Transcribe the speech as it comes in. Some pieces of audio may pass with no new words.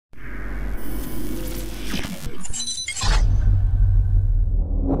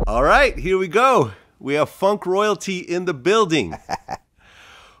All right, here we go. We have funk royalty in the building.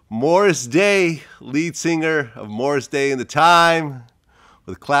 Morris Day, lead singer of Morris Day and the Time,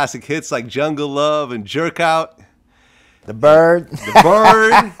 with classic hits like Jungle Love and Jerk Out. The Bird. The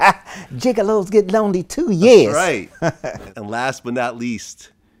Bird. Gigolos get lonely too, yes. That's right. And last but not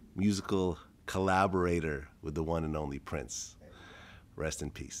least, musical collaborator with the one and only Prince. Rest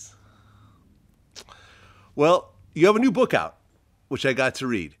in peace. Well, you have a new book out, which I got to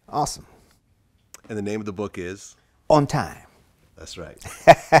read. Awesome. And the name of the book is? On Time. That's right.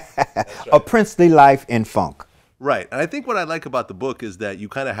 A Princely Life in Funk. Right. And I think what I like about the book is that you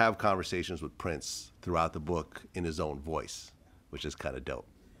kind of have conversations with Prince throughout the book in his own voice, which is kind of dope.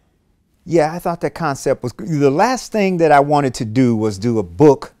 Yeah, I thought that concept was the last thing that I wanted to do was do a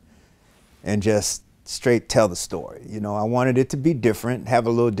book and just straight tell the story. You know, I wanted it to be different, have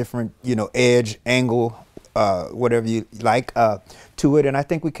a little different, you know, edge, angle, whatever you like to it. And I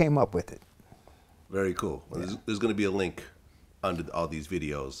think we came up with it. Very cool. Well, there's going to be a link under all these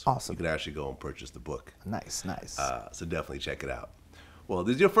videos. Awesome. You can actually go and purchase the book. Nice, nice. So definitely check it out. Well,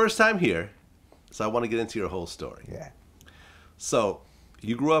 this is your first time here, so I want to get into your whole story. Yeah. So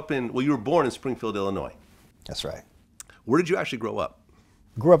you grew up in, well, you were born in Springfield, Illinois. That's right. Where did you actually grow up?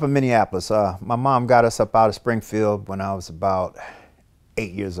 Grew up in Minneapolis. My mom got us up out of Springfield when I was about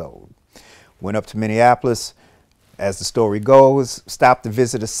 8 years old. Went up to Minneapolis, as the story goes, stopped to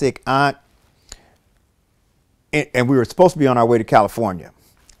visit a sick aunt. And we were supposed to be on our way to California.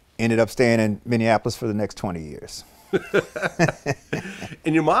 Ended up staying in Minneapolis for the next 20 years.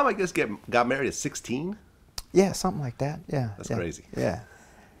 And your mom, I guess, got married at 16? Yeah, something like that. Yeah. That's crazy. Yeah.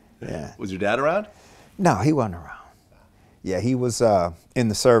 Yeah. Was your dad around? No, he wasn't around. Yeah, he was in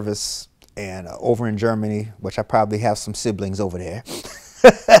the service and over in Germany, which I probably have some siblings over there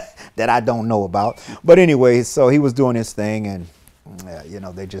that I don't know about. But anyway, so he was doing his thing, and you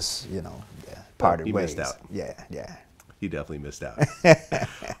know, they just, you know, parted ways. He missed out. Yeah, yeah. He definitely missed out.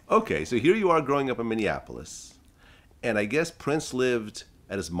 Okay, so here you are growing up in Minneapolis, and I guess Prince lived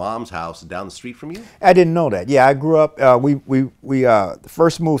at his mom's house down the street from you? I didn't know that. Yeah, I grew up, we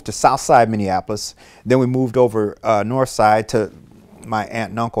first moved to South Side Minneapolis, then we moved over North Side to, my aunt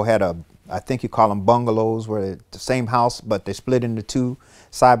and uncle had I think you call them bungalows, where the same house, but they split into two,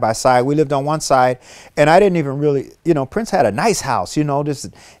 side by side. We lived on one side, and I didn't even really, you know, Prince had a nice house, you know, this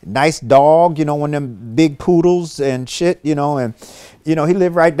nice dog, you know, one of them big poodles and shit, you know, and, you know, he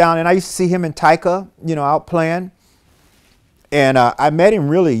lived right down, and I used to see him in Tyka, you know, out playing, and I met him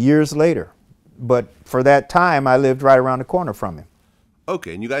really years later, but for that time, I lived right around the corner from him.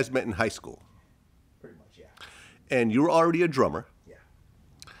 Okay, and you guys met in high school? Pretty much, yeah. And you were already a drummer? Yeah.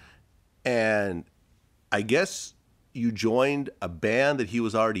 And I guess you joined a band that he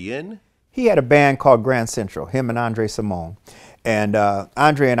was already in? He had a band called Grand Central, him and Andre Simone. And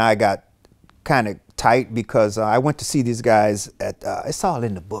Andre and I got kind of tight because I went to see these guys at, it's all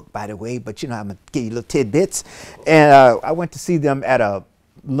in the book, by the way, but you know, I'm going to give you little tidbits. And I went to see them at a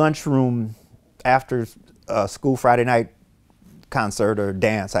lunchroom after school Friday night concert or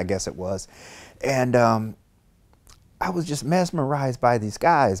dance, I guess it was. And I was just mesmerized by these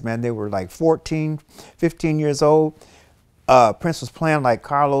guys, man. They were like 14, 15 years old. Prince was playing like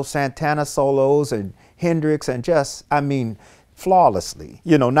Carlos Santana solos and Hendrix, and just, I mean, flawlessly,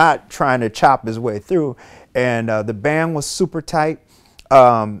 you know, not trying to chop his way through. And the band was super tight.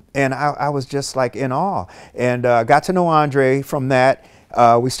 And I was just like in awe. And got to know Andre from that.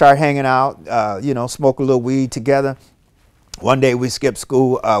 We started hanging out, you know, smoke a little weed together. One day we skipped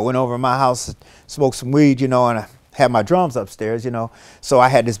school, went over to my house, smoked some weed, you know, and I had my drums upstairs, you know. So I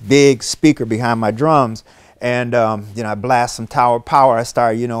had this big speaker behind my drums, and, you know, I blast some Tower Power. I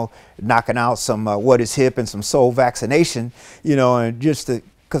started, you know, knocking out some What Is Hip and some Soul Vaccination, you know, and just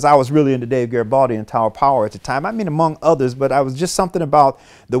because I was really into Dave Garibaldi and Tower Power at the time. I mean, among others, but I was just something about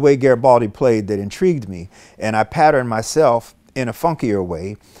the way Garibaldi played that intrigued me. And I patterned myself in a funkier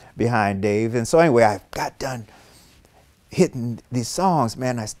way behind Dave. And so anyway, I got done hitting these songs,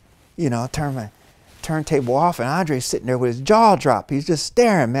 man. I, you know, turned my turntable off, and Andre's sitting there with his jaw dropped. He's just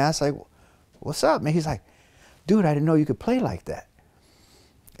staring, man. I was like, what's up, man? He's like, dude, I didn't know you could play like that.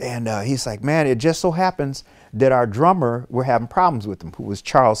 And he's like, man, it just so happens that our drummer, we're having problems with him, who was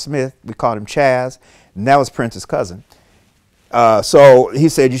Charles Smith. We called him Chaz, and that was Prince's cousin. So he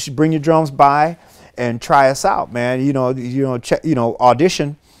said, you should bring your drums by and try us out, man. You know,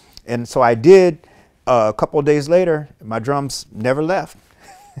 audition. And so I did. A couple of days later, my drums never left.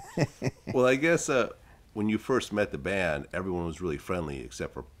 Well, I guess when you first met the band, everyone was really friendly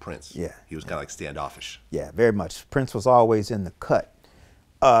except for Prince. Yeah. He was kind of like standoffish. Yeah, very much. Prince was always in the cut.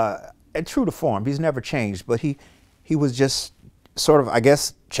 And true to form, he's never changed, but he was just, sort of, I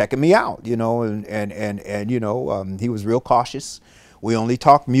guess, checking me out, you know, and you know, he was real cautious. We only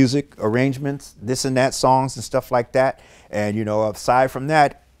talked music, arrangements, this and that, songs and stuff like that. And, you know, aside from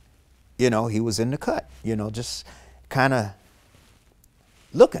that, you know, he was in the cut, you know, just kind of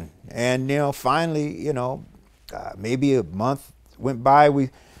looking. And, you know, finally, you know, maybe a month went by,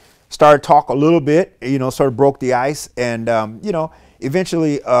 we started talk a little bit, you know, sort of broke the ice. And, you know,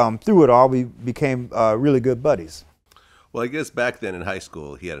 eventually through it all, we became really good buddies. Well, I guess back then in high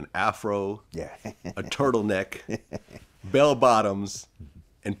school, he had an afro, Yeah. a turtleneck, bell bottoms,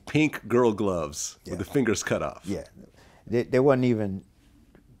 and pink girl gloves with the fingers cut off. Yeah. There wasn't even,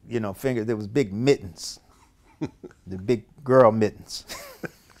 you know, fingers. There was big mittens, the big girl mittens.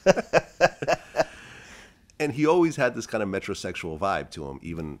 And he always had this kind of metrosexual vibe to him,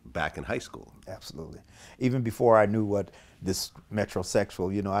 even back in high school. Absolutely. Even before I knew what this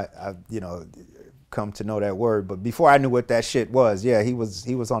metrosexual, you know, I you know, come to know that word, but before I knew what that shit was, yeah, he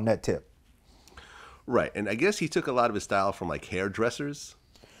was on that tip. Right. And I guess he took a lot of his style from like hairdressers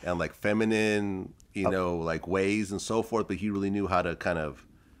and like feminine, you know, like ways and so forth, but he really knew how to kind of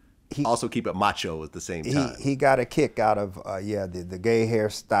also keep it macho at the same time. He got a kick out of the gay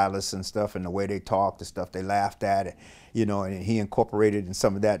hairstylists and stuff, and the way they talked, the stuff they laughed at, you know, and he incorporated in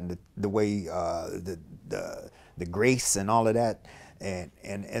some of that, and the way the grace and all of that,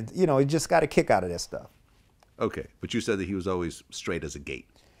 and you know, he just got a kick out of that stuff. Okay, but you said that he was always straight as a gate.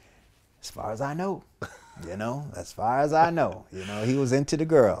 As far as I know, you know, as far as I know, you know, he was into the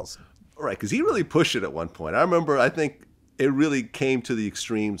girls. Right, because he really pushed it at one point. I remember, I think it really came to the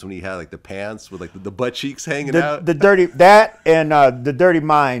extremes when he had like the pants with like the butt cheeks hanging out. The dirty, that and the Dirty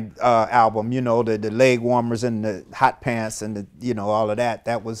Mind album, you know, the leg warmers and the hot pants and the, you know, all of that.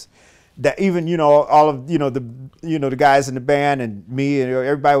 That was that, even, you know, all of, you know, the guys in the band and me and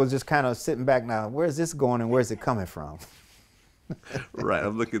everybody was just kind of sitting back. Now, where's this going and where's it coming from? Right,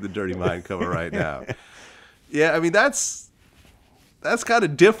 I'm looking at the Dirty Mind cover right now. Yeah, I mean that's kind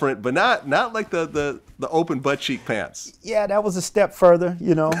of different, but not like the open butt cheek pants. Yeah, that was a step further.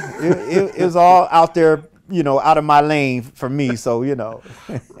 You know, it was all out there, you know, out of my lane for me. So, you know,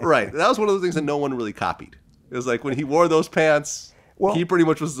 right. That was one of the things that no one really copied. It was like when he wore those pants, well, he pretty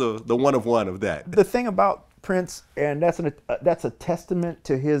much was the one of that. The thing about Prince, and that's a testament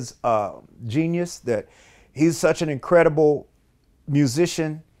to his genius, that he's such an incredible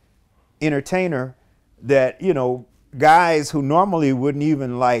musician, entertainer, that, you know, guys who normally wouldn't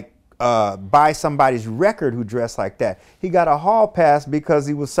even like buy somebody's record who dressed like that, he got a hall pass because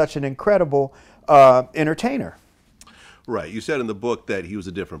he was such an incredible entertainer. Right. You said in the book that he was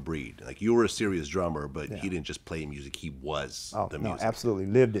a different breed. Like, you were a serious drummer, but he didn't just play music, he was the music. No, absolutely.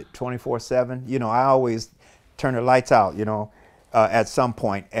 Lived it 24/7. You know, I always turn the lights out, you know, at some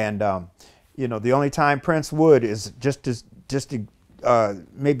point. And, you know, the only time Prince would is just to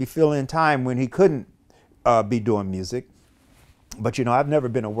maybe fill in time when he couldn't be doing music. But, you know, I've never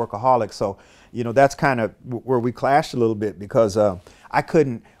been a workaholic, so, you know, that's kind of where we clashed a little bit, because I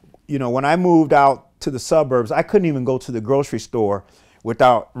couldn't, you know, when I moved out to the suburbs, I couldn't even go to the grocery store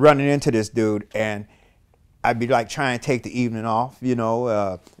without running into this dude, and I'd be like trying to take the evening off, you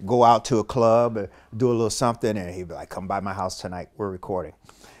know, go out to a club, do a little something, and he'd be like, come by my house tonight, we're recording.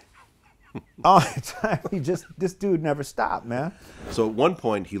 All the time, this dude never stopped, man. So at one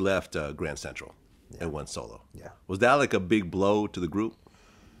point he left Grand Central and went solo. Yeah. Was that like a big blow to the group?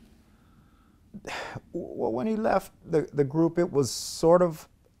 Well, when he left the group, it was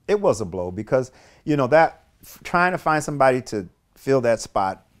a blow, because, you know, that trying to find somebody to fill that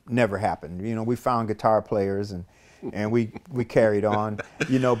spot never happened. You know, we found guitar players and we carried on,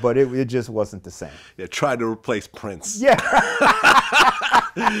 you know, but it just wasn't the same. Yeah, tried to replace Prince. Yeah.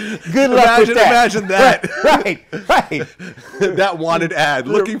 Good luck with that. Imagine that. Right. That wanted ad,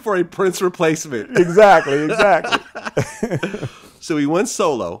 looking for a Prince replacement. Exactly. So he went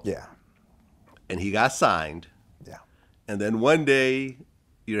solo. Yeah. And he got signed. Yeah. And then one day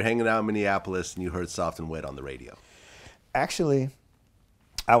you're hanging out in Minneapolis and you heard Soft and Wet on the radio. Actually,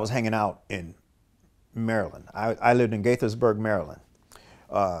 I was hanging out in Maryland. I lived in Gaithersburg, Maryland.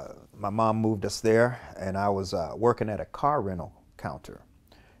 My mom moved us there, and I was working at a car rental counter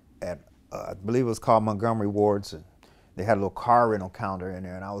at, I believe it was called Montgomery Ward's, and they had a little car rental counter in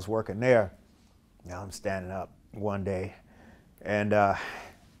there, and I was working there. Now I'm standing up one day, and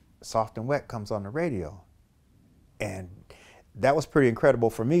Soft and Wet comes on the radio. And that was pretty incredible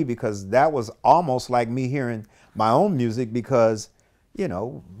for me, because that was almost like me hearing my own music, because, you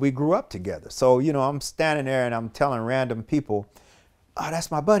know, we grew up together. So, you know, I'm standing there and I'm telling random people, oh, that's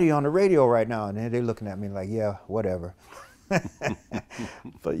my buddy on the radio right now. And they're looking at me like, yeah, whatever.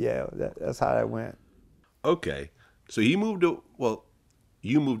 But yeah, that's how that went. Okay. So he moved. Well,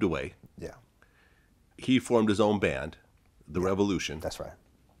 you moved away. Yeah. He formed his own band, the Revolution. That's right.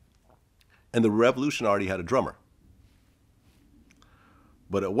 And the Revolution already had a drummer.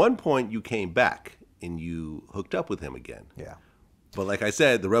 But at one point, you came back and you hooked up with him again. Yeah. But like I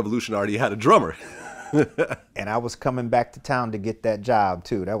said, the Revolution already had a drummer. And I was coming back to town to get that job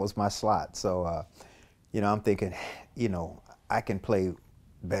too. That was my slot. So, you know, I'm thinking, you know, I can play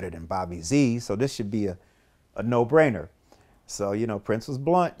better than Bobby Z, so this should be a no-brainer. So, you know, Prince was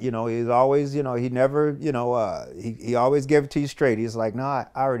blunt. You know, he's always, you know, he never, you know, he always gave it to you straight. He's like, no, I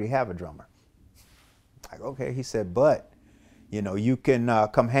already have a drummer. Like, okay. He said, but, you know, you can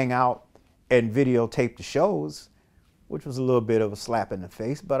come hang out and videotape the shows, which was a little bit of a slap in the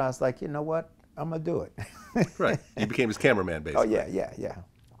face. But I was like, you know what? I'm going to do it. Right. You became his cameraman, basically. Oh, yeah.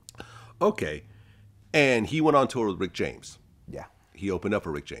 Okay. And he went on tour with Rick James. Yeah. He opened up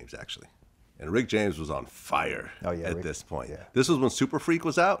for Rick James, actually. And Rick James was on fire at this point. Yeah. This was when Super Freak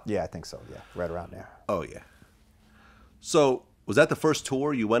was out? Yeah, I think so. Yeah, right around there. Oh, yeah. So was that the first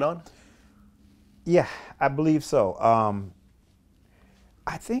tour you went on? Yeah, I believe so.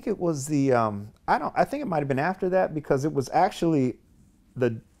 I think it was the, I think it might have been after that, because it was actually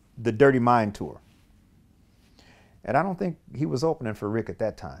the Dirty Mind tour. And I don't think he was opening for Rick at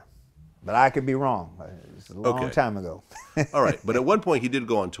that time. But I could be wrong. It's a long time ago. All right. But at one point, he did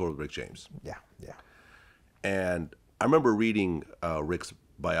go on tour with Rick James. Yeah. And I remember reading Rick's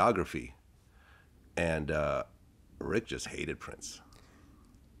biography, and Rick just hated Prince.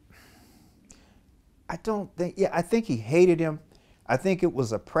 I think he hated him. I think it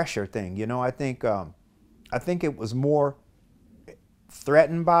was a pressure thing. You know, I think it was more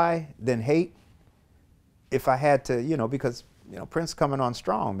threatened by than hate. If I had to, you know, because, you know, Prince coming on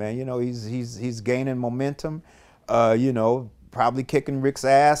strong, man. You know, he's gaining momentum. You know, probably kicking Rick's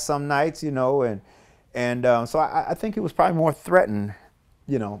ass some nights. You know, and so I think he was probably more threatened,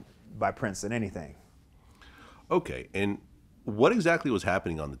 you know, by Prince than anything. Okay, and what exactly was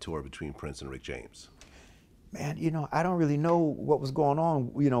happening on the tour between Prince and Rick James? Man, you know, I don't really know what was going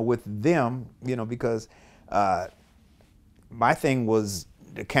on, you know, with them, you know, because my thing was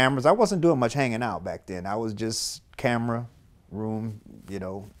the cameras. I wasn't doing much hanging out back then. I was just camera room, you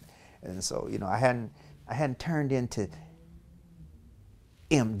know, and so, you know, I hadn't turned into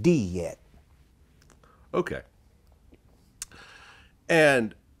MD yet. Okay.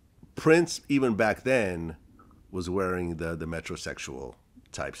 And Prince, even back then, was wearing the metrosexual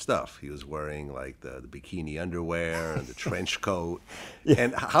type stuff. He was wearing like the bikini underwear and the trench coat. Yeah.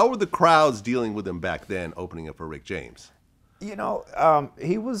 And how were the crowds dealing with him back then, opening up for Rick James? You know,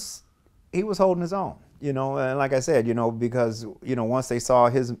 he was holding his own. You know, and like I said, you know, because, you know, once they saw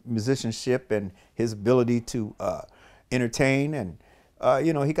his musicianship and his ability to entertain, and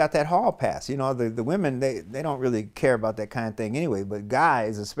you know, he got that hall pass. You know, the women, they don't really care about that kind of thing anyway, but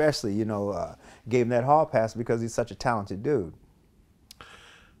guys especially, you know, gave him that hall pass because he's such a talented dude.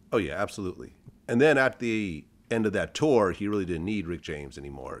 Oh yeah, absolutely. And then at the end of that tour, he really didn't need Rick James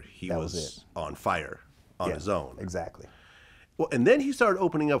anymore. He was on fire on his own. Exactly. Well, and then he started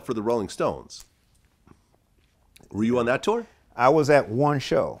opening up for the Rolling Stones. Were you on that tour? I was at one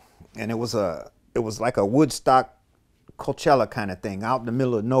show, and it was like a Woodstock, Coachella kind of thing out in the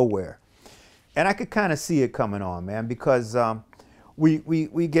middle of nowhere, and I could kind of see it coming on, man, because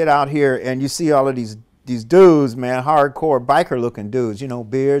we get out here and you see all of these dudes, man, hardcore biker looking dudes, you know,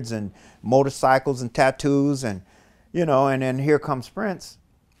 beards and motorcycles and tattoos, and you know, and then here comes Prince.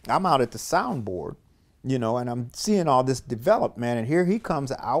 I'm out at the soundboard, you know, and I'm seeing all this develop, man, and here he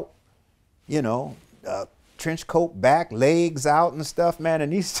comes out, you know, trench coat back, legs out and stuff, man,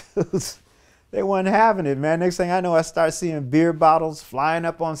 and these dudes, they wasn't having it, man. Next thing I know, I start seeing beer bottles flying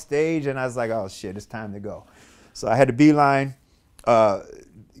up on stage, and I was like, oh shit, it's time to go. So I had to beeline,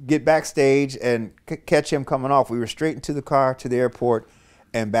 get backstage and catch him coming off. We were straight into the car to the airport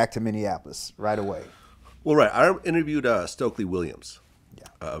and back to Minneapolis right away. Well, right. I interviewed Stokely Williams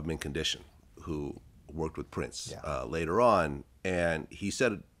of Mint Condition, who worked with Prince later on, and he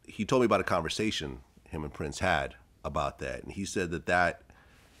told me about a conversation him and Prince had about that, and he said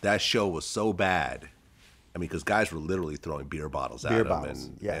that show was so bad. I mean, because guys were literally throwing beer bottles at him,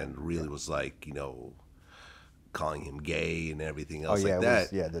 and really was like, you know, calling him gay and everything else like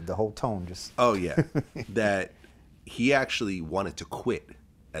that. The whole tone just. Oh yeah, that he actually wanted to quit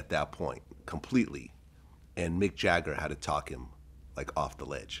at that point completely, and Mick Jagger had to talk him like off the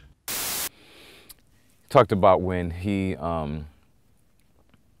ledge. Talked about when he's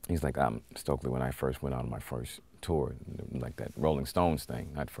like, Stokely, when I first went on my first tour, like that Rolling Stones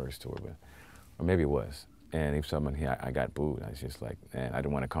thing, not first tour, but, or maybe it was. And he was telling me, I got booed. I was just like, man, I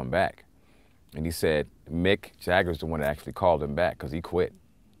didn't want to come back. And he said Mick Jagger's the one that actually called him back because he quit.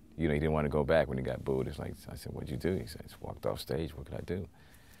 You know, he didn't want to go back when he got booed. It's like, I said, what'd you do? He said, I just walked off stage. What could I do?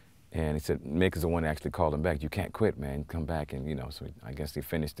 And he said, Mick is the one that actually called him back. You can't quit, man. Come back. And, you know, so I guess they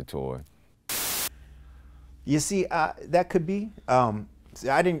finished the tour. You see, that could be. See,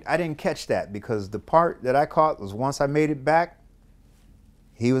 I didn't catch that because the part that I caught was once I made it back,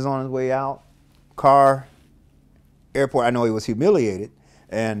 he was on his way out, car, airport. I know he was humiliated,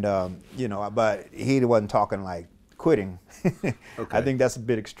 and you know, but he wasn't talking like quitting. Okay. I think that's a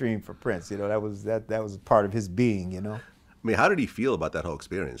bit extreme for Prince. You know, that was part of his being. You know. I mean, how did he feel about that whole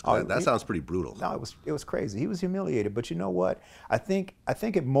experience? That sounds pretty brutal. No, it was crazy. He was humiliated, but you know what? I think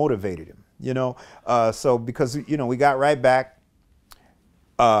it motivated him. You know, so because you know we got right back.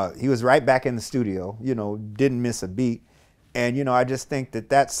 He was right back in the studio. You know, didn't miss a beat, and you know I just think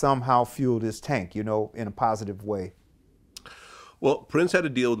that somehow fueled his tank. You know, in a positive way. Well, Prince had a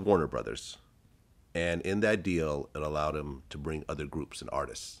deal with Warner Brothers, and in that deal, it allowed him to bring other groups and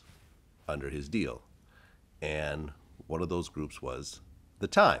artists under his deal, and one of those groups was The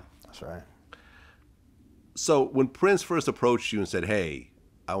Time. That's right. So when Prince first approached you and said, hey,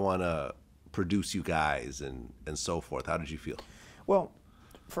 I want to produce you guys and so forth, how did you feel? Well,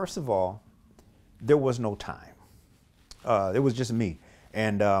 first of all, there was no time. It was just me.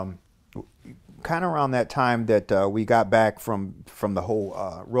 And kind of around that time that we got back from the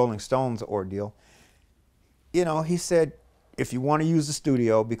whole Rolling Stones ordeal, you know, he said, if you want to use the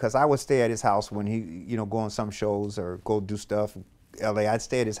studio, because I would stay at his house when he, you know, go on some shows or go do stuff in LA, I'd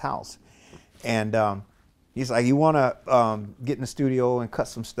stay at his house. And he's like, you want to get in the studio and cut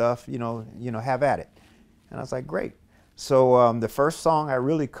some stuff, you know, have at it. And I was like, great. So the first song I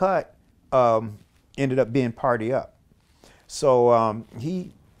really cut ended up being Party Up. So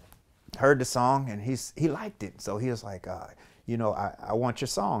he heard the song and he liked it. So he was like, you know, I want your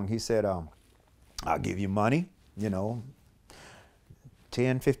song. He said, I'll give you money, you know,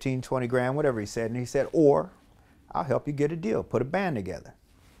 10, 15, 20 grand, whatever he said. And he said, or I'll help you get a deal, put a band together.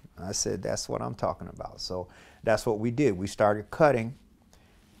 I said, that's what I'm talking about. So that's what we did. We started cutting.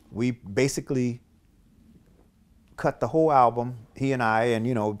 We basically cut the whole album, he and I, and,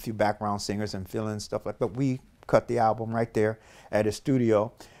 you know, a few background singers and fill in stuff like that. But we cut the album right there at his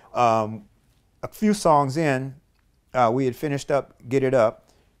studio. A few songs in, we had finished up Get It Up.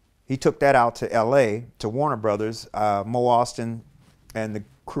 He took that out to LA, to Warner Brothers. Mo Austin and the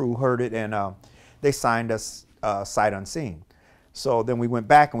crew heard it, and they signed us sight unseen. So then we went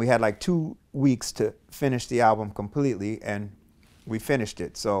back and we had like 2 weeks to finish the album completely, and we finished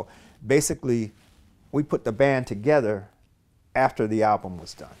it. So basically, we put the band together after the album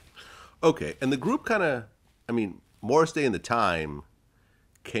was done. Okay, and the group kind of, I mean, Morris Day and The Time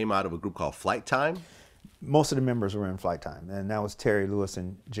came out of a group called Flight Time? Most of the members were in Flight Time, and that was Terry Lewis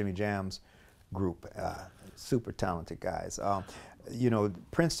and Jimmy Jam's group. Super talented guys. You know,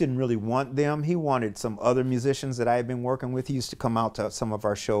 Prince didn't really want them. He wanted some other musicians that I had been working with. He used to come out to some of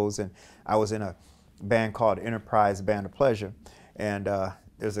our shows, and I was in a band called Enterprise Band of Pleasure. And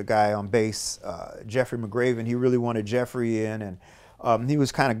there's a guy on bass, Jeffrey McGraven. He really wanted Jeffrey in, and he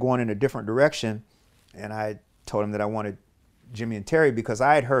was kind of going in a different direction. And I told him that I wanted Jimmy and Terry because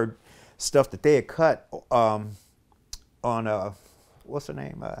I had heard stuff that they had cut on, what's her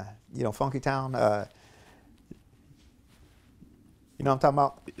name? You know, Funky Town. You know what I'm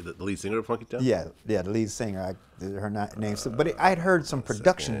talking about? The lead singer of Funky Town? Yeah, the lead singer. Her name. But I had heard some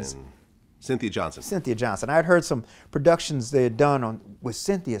productions. Cynthia Johnson. Cynthia Johnson. I had heard some productions they had done with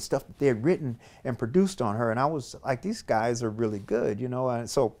Cynthia, stuff that they had written and produced on her, and I was like, these guys are really good, you know. And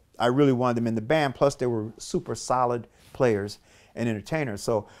so I really wanted them in the band. Plus, they were super solid players and entertainers.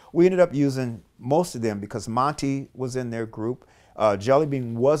 So we ended up using most of them because Monty was in their group. Jelly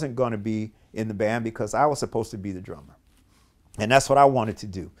Bean wasn't going to be in the band because I was supposed to be the drummer. And that's what I wanted to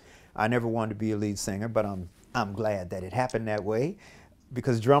do. I never wanted to be a lead singer, but I'm glad that it happened that way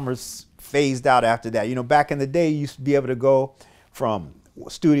because drummers phased out after that. You know, back in the day, you used to be able to go from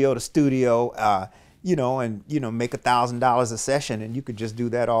studio to studio, you know, and, you know, make $1,000 a session, and you could just do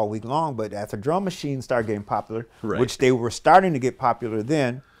that all week long. But after drum machines started getting popular, right, which they were starting to get popular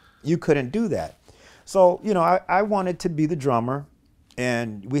then, you couldn't do that. So, you know, I wanted to be the drummer.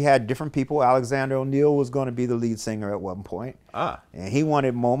 And we had different people. Alexander O'Neill was going to be the lead singer at one point. And he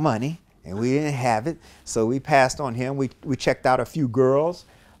wanted more money, and we didn't have it. So we passed on him. We checked out a few girls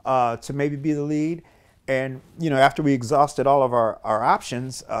to maybe be the lead. And, you know, after we exhausted all of our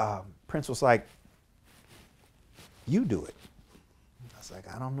options, Prince was like, you do it. I was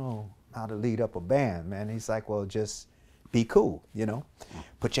like, I don't know how to lead up a band, man. He's like, well, just be cool, you know.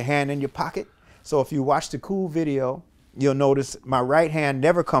 Put your hand in your pocket. So if you watch the Cool video, you'll notice my right hand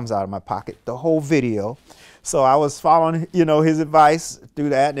never comes out of my pocket the whole video. So I was following, you know, his advice through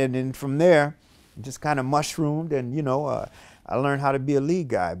that, and then from there, just kind of mushroomed, and you know, I learned how to be a lead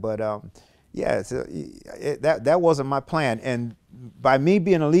guy. But yeah, that wasn't my plan. And by me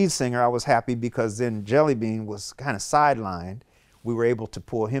being a lead singer, I was happy because then Jelly Bean was kind of sidelined. We were able to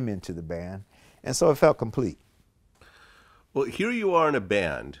pull him into the band, and so it felt complete. Well, here you are in a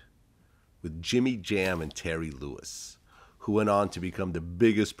band with Jimmy Jam and Terry Lewis, who went on to become the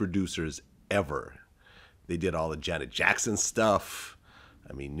biggest producers ever. They did all the Janet Jackson stuff.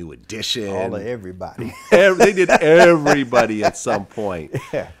 I mean, New Edition. All of everybody. They did everybody at some point.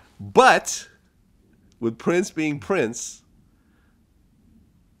 Yeah. But with Prince being Prince,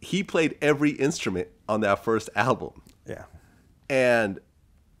 he played every instrument on that first album. Yeah. And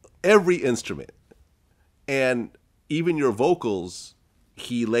every instrument. And even your vocals,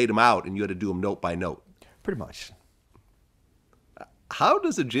 he laid them out and you had to do them note by note. Pretty much. How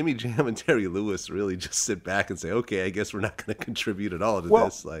does a Jimmy Jam and Terry Lewis really just sit back and say, okay, I guess we're not going to contribute at all to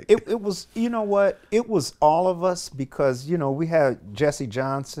this? Like, it was, you know what? It was all of us because, you know, we had Jesse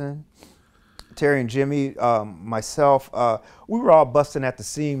Johnson, Terry and Jimmy, myself. We were all busting at the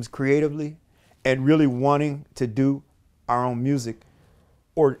seams creatively and really wanting to do our own music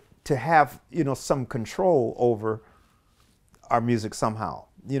or to have, you know, some control over our music somehow.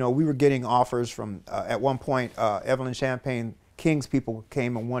 You know, we were getting offers from, at one point, Evelyn Champagne King's people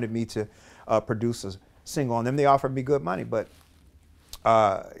came and wanted me to produce a single on them. They offered me good money, but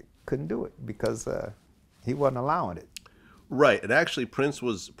couldn't do it because he wasn't allowing it. Right. And actually, Prince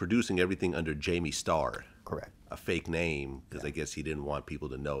was producing everything under Jamie Starr. Correct. A fake name because I guess he didn't want people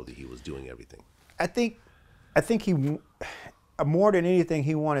to know that he was doing everything. I think he, more than anything,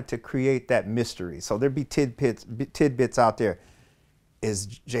 he wanted to create that mystery. So there'd be tidbits out there. Is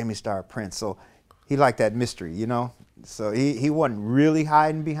Jamie Starr Prince? So he liked that mystery, you know? So he wasn't really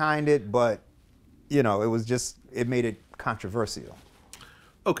hiding behind it, but, you know, it was just, it made it controversial.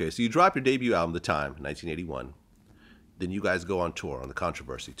 Okay, so you drop your debut album, The Time, 1981. Then you guys go on tour, on the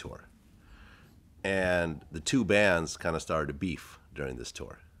Controversy Tour. And the two bands kind of started to beef during this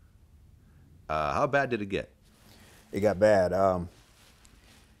tour. How bad did it get? It got bad.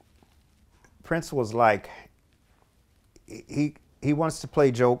 Prince was like, he wants to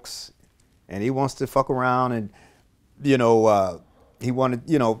play jokes, and he wants to fuck around, and you know, he wanted,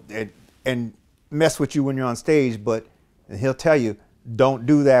 you know, and mess with you when you're on stage, but he'll tell you, don't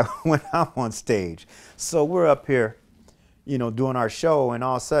do that when I'm on stage. So we're up here, you know, doing our show, and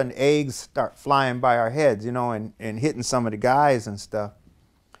all of a sudden eggs start flying by our heads, you know, and hitting some of the guys and stuff.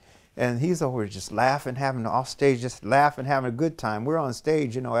 And he's over just laughing, having off stage, just laughing, having a good time. We're on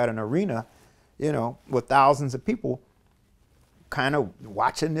stage, you know, at an arena, you know, with thousands of people kind of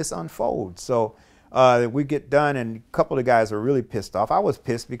watching this unfold. So we get done, and a couple of guys were really pissed off. I was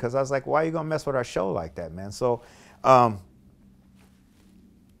pissed because I was like, why are you going to mess with our show like that, man? So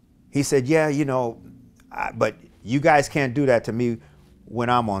he said, yeah, you know, but you guys can't do that to me when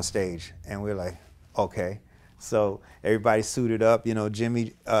I'm on stage. And we're like, okay. So everybody suited up, you know,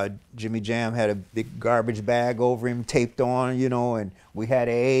 Jimmy Jam had a big garbage bag over him taped on, you know, and we had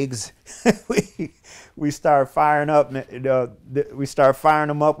eggs. we started firing up, we started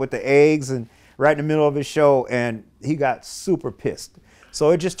firing him up with the eggs and right in the middle of his show, and he got super pissed. So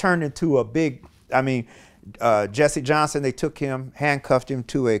it just turned into a big, I mean, Jesse Johnson, they took him, handcuffed him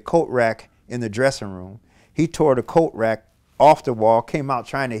to a coat rack in the dressing room. He tore the coat rack off the wall, came out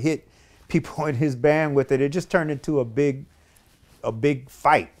trying to hit people in his band with it. It just turned into a big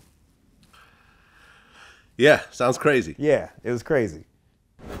fight. Yeah, sounds crazy. Yeah, it was crazy.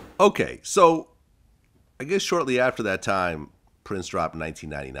 Okay, so I guess shortly after that time, Prince dropped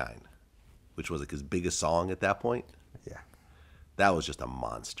 1999, which was like his biggest song at that point. Yeah. That was just a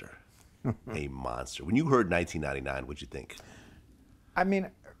monster. A monster. When you heard 1999, what'd you think? I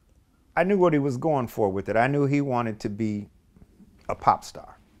mean, I knew what he was going for with it. I knew he wanted to be a pop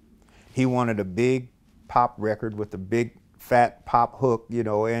star. He wanted a big pop record with a big fat pop hook, you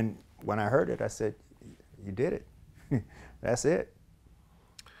know, and when I heard it, I said, you did it. That's it.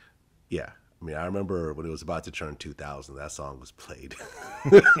 Yeah. I mean, I remember when it was about to turn 2000, that song was played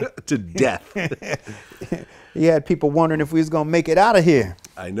to death. He had people wondering if we was going to make it out of here.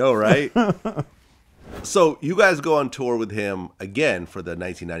 I know, right? So you guys go on tour with him again for the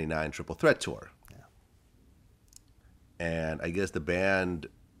 1999 Triple Threat Tour. Yeah. And I guess the band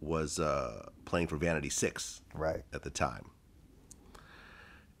was playing for Vanity 6 Right. at the time.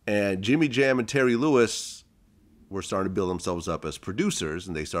 And Jimmy Jam and Terry Lewis were starting to build themselves up as producers,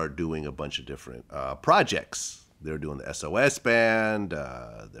 and they started doing a bunch of different projects. They were doing the SOS Band,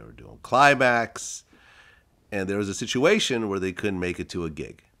 they were doing Climax, and there was a situation where they couldn't make it to a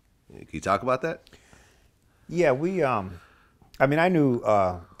gig. Can you talk about that? Yeah, we, I mean, I knew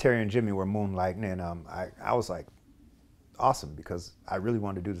Terry and Jimmy were moonlighting, and I was like, awesome, because I really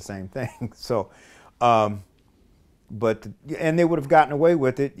wanted to do the same thing. So, but, and they would have gotten away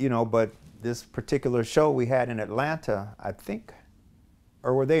with it, you know, but this particular show we had in Atlanta, I think,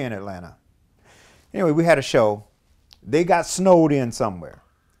 or were they in Atlanta? Anyway, we had a show. They got snowed in somewhere.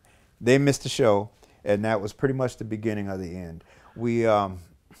 They missed the show, and that was pretty much the beginning of the end. We,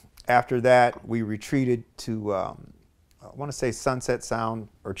 after that, we retreated to, I want to say Sunset Sound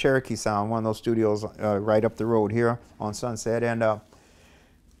or Cherokee Sound, one of those studios right up the road here on Sunset. And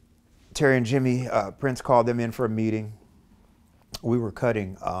Terry and Jimmy, Prince called them in for a meeting. We were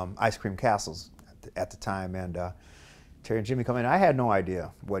cutting ice cream castles at the time, and Terry and Jimmy come in. I had no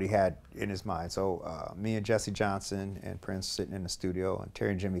idea what he had in his mind. So me and Jesse Johnson and Prince sitting in the studio, and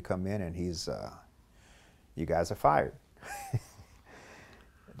Terry and Jimmy come in, and he's, you guys are fired.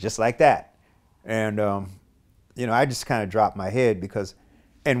 Just like that. And, you know, I just kind of dropped my head because,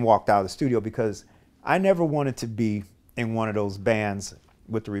 and walked out of the studio, because I never wanted to be in one of those bands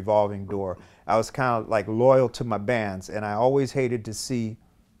with the revolving door. I was kind of like loyal to my bands, and I always hated to see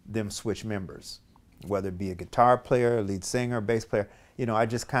them switch members, whether it be a guitar player, lead singer, bass player. You know, I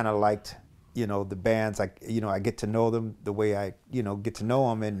just kind of liked, you know, the bands. You know, I get to know them the way I, you know, get to know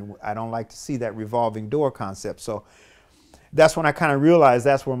them, and I don't like to see that revolving door concept. So that's when I kind of realized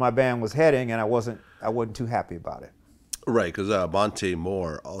that's where my band was heading, and I wasn't too happy about it. Right, because Monte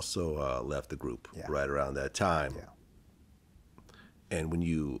Moore also left the group right around that time. Yeah. And when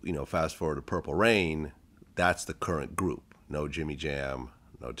you know, fast forward to Purple Rain, that's the current group. No Jimmy Jam,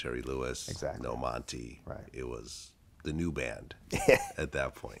 no Terry Lewis, Exactly. no Monte. Right. It was the new band at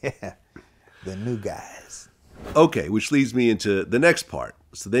that point. Yeah, the new guys. Okay, which leads me into the next part.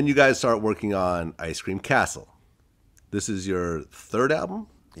 So then you guys start working on Ice Cream Castle. This is your third album?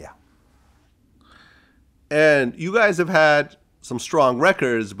 Yeah. And you guys have had some strong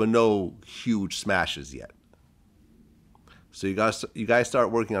records, but no huge smashes yet. So you guys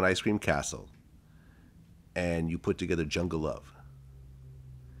start working on Ice Cream Castle, and you put together Jungle Love.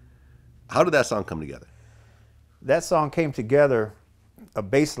 How did that song come together? That song came together, a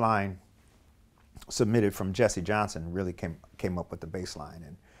bass line submitted from Jesse Johnson really came up with the bass line,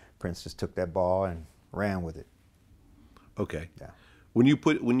 and Prince just took that ball and ran with it. Okay. Yeah. When you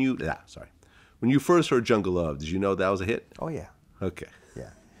first heard Jungle Love, did you know that was a hit? Oh yeah. Okay.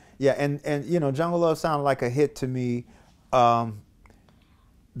 Yeah. Yeah, and you know, Jungle Love sounded like a hit to me.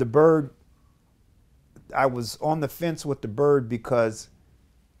 The Bird, I was on the fence with The Bird because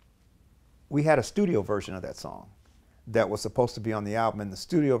we had a studio version of that song that was supposed to be on the album, and the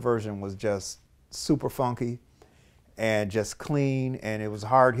studio version was just super funky and just clean, and it was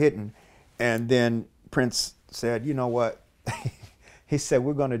hard hitting. And then Prince said, you know what? He said,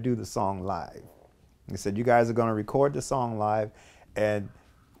 we're going to do the song live. He said, you guys are going to record the song live, and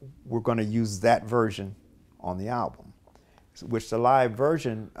we're going to use that version on the album. Which the live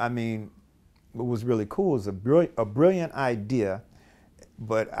version, I mean, it was really cool. It was a brilliant idea,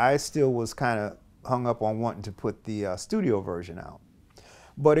 but I still was kind of hung up on wanting to put the studio version out.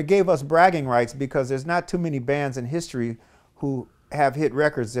 But it gave us bragging rights because there's not too many bands in history who have hit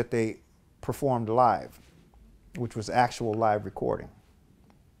records that they performed live, which was actual live recording.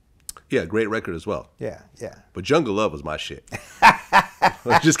 Yeah, great record as well. Yeah, yeah. But Jungle Love was my shit.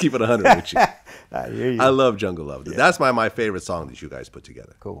 Just keep it 100 with you. I hear you. I love Jungle Love. Yeah. That's my favorite song that you guys put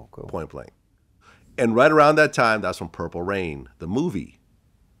together. Cool, cool. Point blank. And right around that time, that's when Purple Rain, the movie,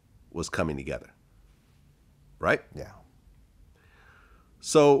 was coming together. Right? Yeah.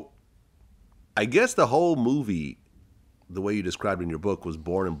 So I guess the whole movie, the way you described it in your book, was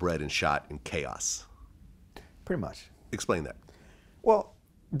born and bred and shot in chaos. Pretty much. Explain that. Well,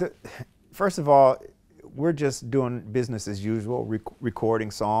 first of all, we're just doing business as usual,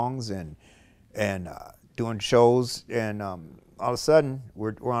 recording songs and doing shows, and all of a sudden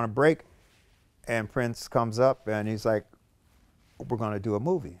we're on a break, and Prince comes up and he's like, "We're going to do a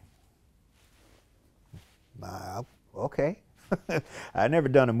movie." Okay, I'd never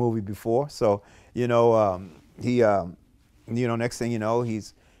done a movie before, so you know, he, you know, next thing you know,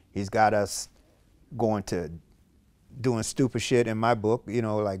 he's got us going to doing stupid shit in my book, you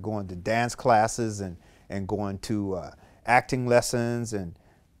know, like going to dance classes and going to acting lessons and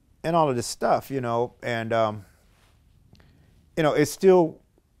all of this stuff, you know, and you know, it still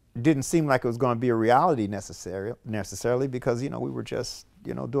didn't seem like it was going to be a reality necessarily because, you know, we were just,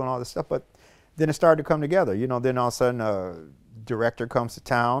 you know, doing all this stuff, but then it started to come together, you know. Then all of a sudden a director comes to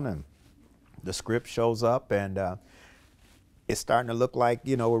town and the script shows up, and it's starting to look like,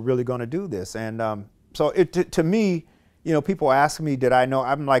 you know, we're really going to do this. And So to me, you know, people ask me, did I know?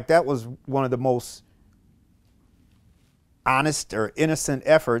 I'm like, that was one of the most honest or innocent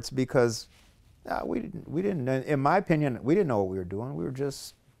efforts, because we didn't, in my opinion, we didn't know what we were doing. We were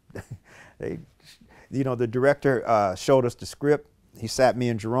just, you know, the director showed us the script. He sat me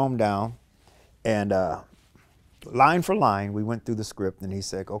and Jerome down, and line for line, we went through the script, and he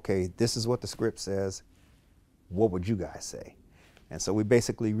said, okay, this is what the script says. What would you guys say? And so we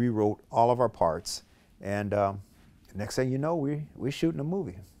basically rewrote all of our parts, and next thing you know, we're shooting a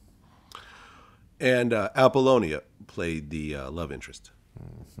movie. And Apollonia played the love interest.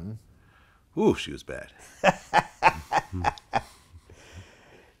 Ooh, she was bad.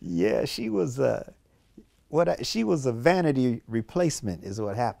 Yeah, she was she was a vanity replacement is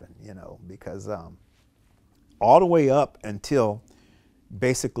what happened, you know, because all the way up until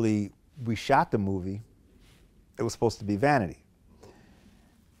basically we shot the movie, it was supposed to be vanity.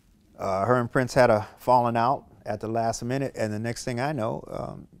 Her and Prince had a falling out at the last minute, and the next thing I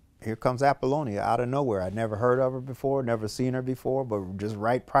know, here comes Apollonia out of nowhere. I'd never heard of her before, never seen her before, but just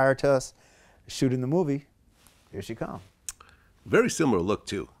right prior to us shooting the movie, here she comes. Very similar look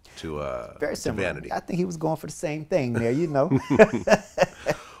too to Very similar. to Vanity. I think he was going for the same thing there, you know.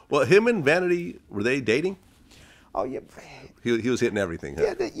 Well, him and Vanity, were they dating? Oh yeah. He was hitting everything.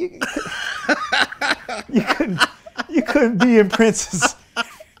 Huh? Yeah, you couldn't be in Prince's.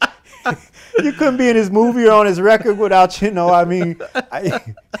 You couldn't be in his movie or on his record without, you know, I mean.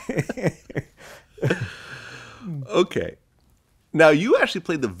 Okay. Now, you actually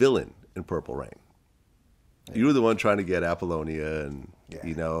played the villain in Purple Rain. You were the one trying to get Apollonia, and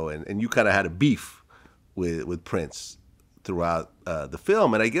you know, and you kind of had a beef with Prince throughout the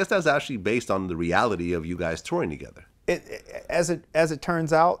film, and I guess that's actually based on the reality of you guys touring together. As it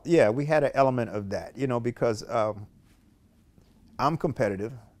turns out, yeah, we had an element of that, you know, because I'm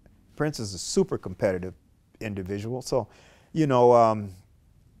competitive. Prince is a super competitive individual, so you know,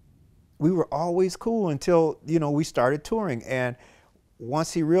 we were always cool until, you know, we started touring, and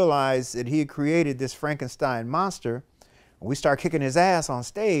once he realized that he had created this Frankenstein monster, we started kicking his ass on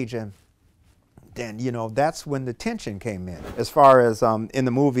stage, and then, you know, that's when the tension came in. As far as in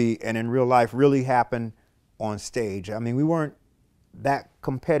the movie and in real life really happened on stage. I mean, we weren't that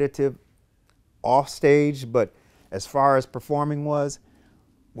competitive off stage, but as far as performing was,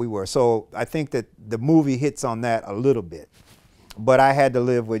 we were. So I think that the movie hits on that a little bit. But I had to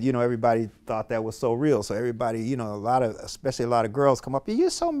live with, you know, everybody thought that was so real. So everybody, you know, especially a lot of girls come up, you're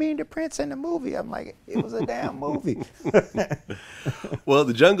so mean to Prince in the movie. I'm like, it was a damn movie. Well,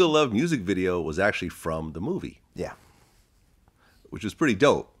 the Jungle Love music video was actually from the movie. Yeah. Which was pretty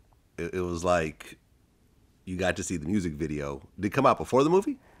dope. It was like you got to see the music video. Did it come out before the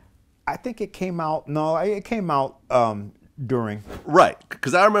movie? I think it came out, no, it came out during. Right.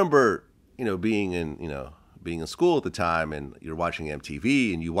 Because I remember, you know, being in school at the time, and you're watching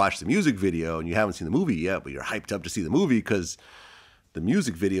MTV and you watch the music video and you haven't seen the movie yet, but you're hyped up to see the movie because the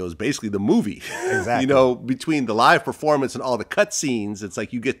music video is basically the movie. Exactly. You know, between the live performance and all the cut scenes, it's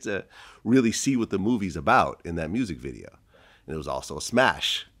like you get to really see what the movie's about in that music video. And it was also a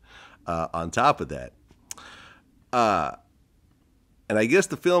smash on top of that. And I guess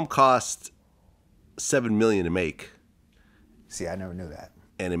the film cost $7 million to make. See, I never knew that.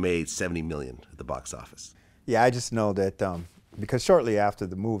 And it made $70 million at the box office. Yeah, I just know that because shortly after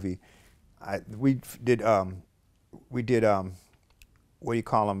the movie, we did what do you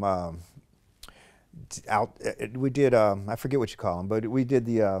call them? We did I forget what you call them, but we did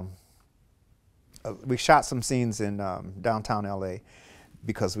we shot some scenes in downtown LA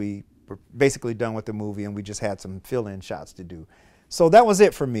because we were basically done with the movie and we just had some fill-in shots to do. So that was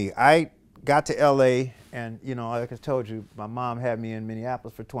it for me. I got to LA, and you know, like I told you, my mom had me in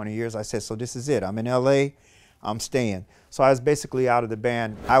Minneapolis for 20 years. I said, so this is it. I'm in LA, I'm staying. So I was basically out of the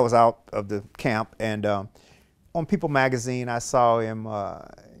band. I was out of the camp, and on People magazine, I saw him,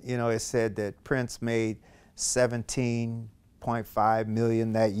 you know, it said that Prince made $17.5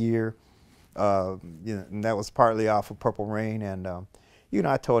 million that year. You know, and that was partly off of Purple Rain, and you know,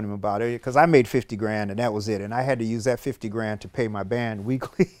 I told him about it because I made 50 grand and that was it. And I had to use that 50 grand to pay my band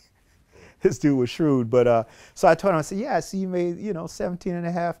weekly. This dude was shrewd, but so I told him, I said, yeah, I see you made, you know,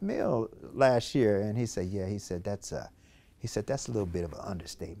 17.5 mil last year. And he said, yeah, he said, that's a little bit of an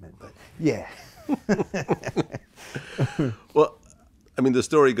understatement, but yeah. Well, I mean, the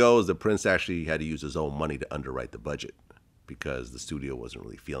story goes that Prince actually had to use his own money to underwrite the budget because the studio wasn't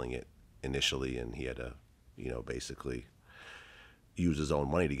really feeling it initially, and he had to, you know, basically use his own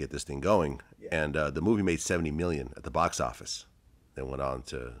money to get this thing going. Yeah. And the movie made $70 million at the box office and went on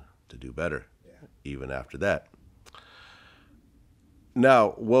to do better, even after that. Now,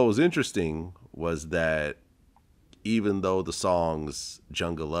 what was interesting was that even though the songs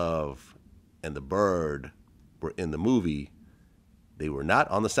Jungle Love and The Bird were in the movie, they were not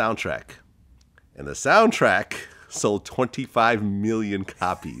on the soundtrack. And the soundtrack sold 25 million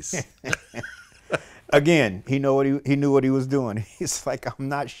copies. Again, he knew what he was doing. He's like, I'm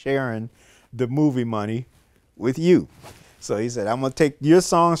not sharing the movie money with you. So he said, I'm going to take your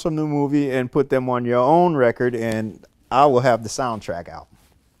songs from the movie and put them on your own record, and I will have the soundtrack out.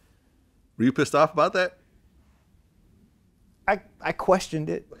 Were you pissed off about that? I questioned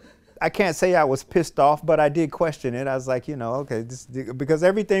it. I can't say I was pissed off, but I did question it. I was like, okay, because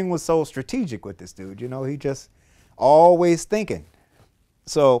everything was so strategic with this dude. He just always thinking.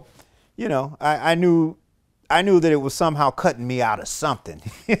 So, I knew that it was somehow cutting me out of something.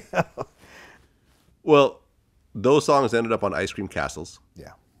 Well, those songs ended up on Ice Cream Castles.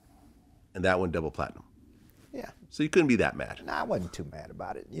 Yeah. And that went double platinum. Yeah. So you couldn't be that mad. Nah, I wasn't too mad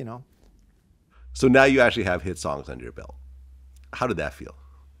about it, So now you actually have hit songs under your belt. How did that feel?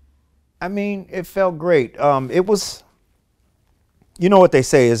 I mean, it felt great. It was, what they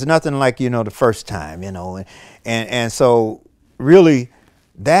say, is nothing like, the first time, and so really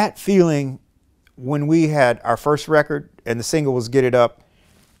that feeling when we had our first record and the single was Get It Up,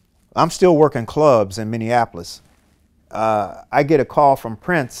 I'm still working clubs in Minneapolis. I get a call from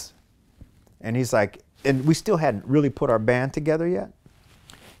Prince, and he's like, and we still hadn't really put our band together yet.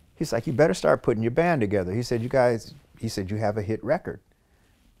 He's like, you better start putting your band together. He said, you have a hit record.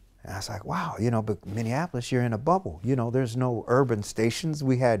 And I was like, wow, but Minneapolis, you're in a bubble. There's no urban stations.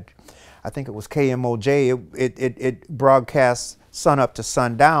 We had, I think it was KMOJ. It broadcasts sun up to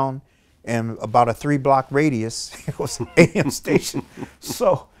sundown and about a 3-block radius. It was an AM station.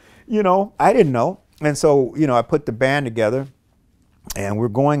 So, I didn't know. And so, I put the band together, and we're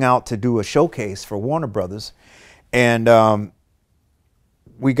going out to do a showcase for Warner Brothers. And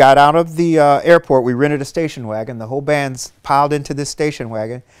we got out of the airport. We rented a station wagon. The whole band's piled into this station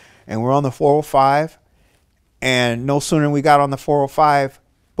wagon. And we're on the 405, and no sooner than we got on the 405,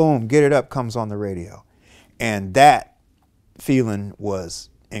 boom, Get It Up comes on the radio. And that feeling was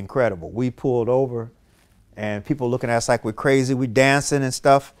incredible. We pulled over, and people looking at us like we're crazy. We dancing and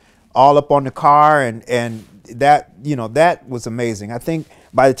stuff, all up on the car, and that, that was amazing. I think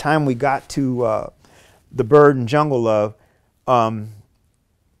by the time we got to The Bird and Jungle Love,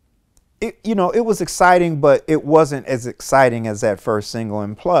 it was exciting, but it wasn't as exciting as that first single.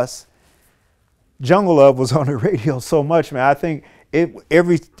 And plus, Jungle Love was on the radio so much, man. I think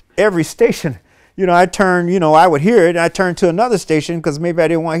every station, I turned, I would hear it, and I turned to another station because maybe I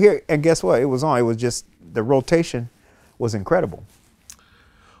didn't want to hear it. And guess what? It was on. It was just, the rotation was incredible.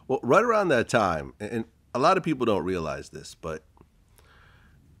 Well, right around that time, and a lot of people don't realize this, but,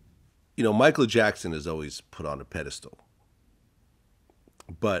 Michael Jackson is always put on a pedestal.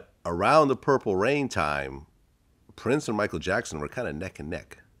 But around the Purple Rain time, Prince and Michael Jackson were kind of neck and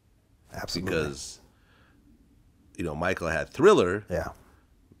neck. Absolutely. Because, Michael had Thriller. Yeah.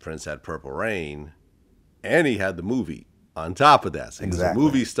 Prince had Purple Rain. And he had the movie on top of that. So he was a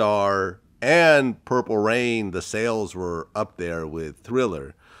movie star. And Purple Rain, the sales were up there with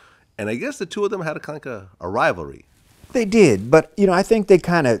Thriller. And I guess the two of them had a rivalry. They did. But, I think they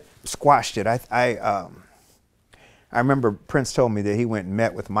kind of squashed it. I remember Prince told me that he went and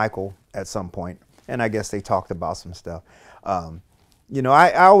met with Michael at some point, and I guess they talked about some stuff.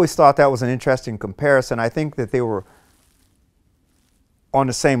 I always thought that was an interesting comparison. I think that they were on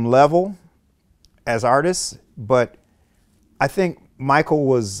the same level as artists, but I think Michael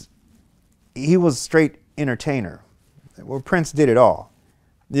was straight entertainer. Well, Prince did it all.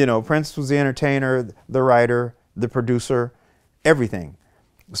 Prince was the entertainer, the writer, the producer, everything.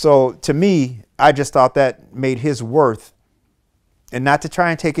 So to me, I just thought that made his worth, and not to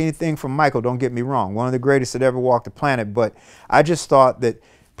try and take anything from Michael, don't get me wrong, one of the greatest that ever walked the planet, but I just thought that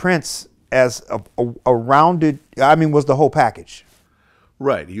Prince as a rounded, was the whole package.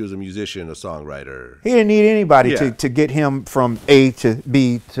 Right. He was a musician, a songwriter. He didn't need anybody to get him from A to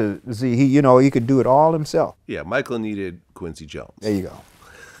B to Z. He could do it all himself. Yeah, Michael needed Quincy Jones. There you go.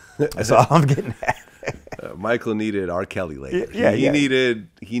 That's all I'm getting at. Michael needed R. Kelly later.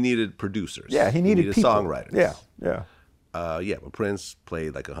 He needed producers. Yeah, he needed people. Songwriters. Yeah. But Prince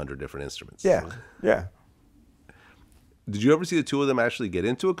played like 100 different instruments. Yeah. Did you ever see the two of them actually get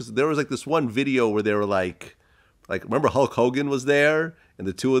into it? Because there was like this one video where they were like remember Hulk Hogan was there, and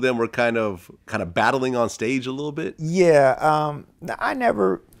the two of them were kind of battling on stage a little bit. Yeah. I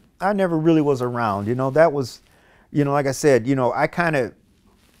never really was around. That was, like I said, I kind of.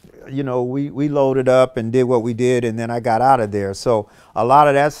 We loaded up and did what we did, and then I got out of there. So a lot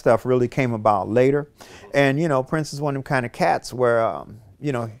of that stuff really came about later. And, Prince is one of them kind of cats where,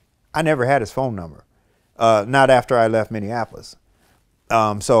 I never had his phone number, not after I left Minneapolis.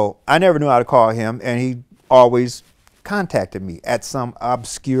 So I never knew how to call him, and he always contacted me at some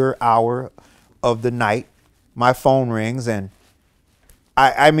obscure hour of the night. My phone rings, and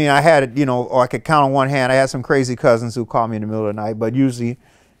I mean, I had it, you know, or I could count on one hand. I had some crazy cousins who called me in the middle of the night, but usually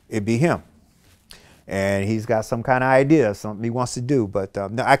it'd be him. And he's got some kind of idea, something he wants to do. But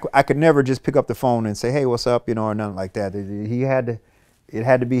no, I could never just pick up the phone and say, hey, what's up, you know, or nothing like that. It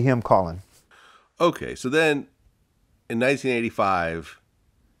had to be him calling. Okay, so then in 1985,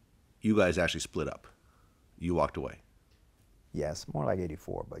 you guys actually split up. You walked away. Yes, more like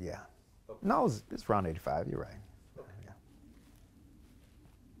 84, but yeah. No, it's around 85, you're right. Yeah.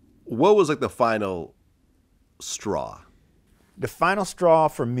 What was like the final straw? The final straw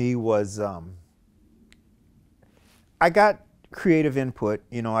for me was I got creative input.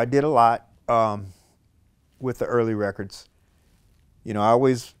 You know, I did a lot with the early records. You know, I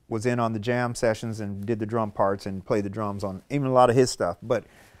always was in on the jam sessions and did the drum parts and played the drums on even a lot of his stuff. But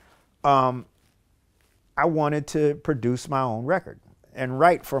I wanted to produce my own record and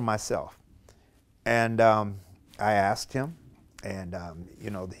write for myself. And I asked him, and you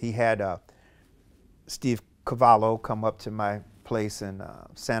know, he had Steve Cavallo come up to my place in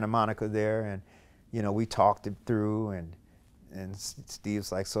Santa Monica there, and you know, we talked it through, and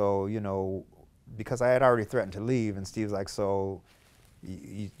Steve's like, so, you know, because I had already threatened to leave, and Steve's like, so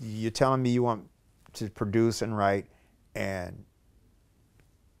you're telling me you want to produce and write and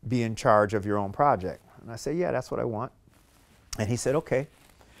be in charge of your own project? And I said, yeah, that's what I want. And he said, okay.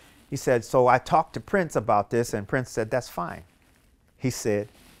 He said, so I talked to Prince about this, and Prince said, that's fine. He said,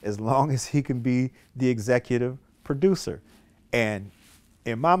 as long as he can be the executive producer. And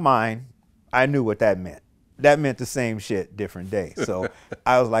in my mind, I knew what that meant. That meant the same shit, different day. So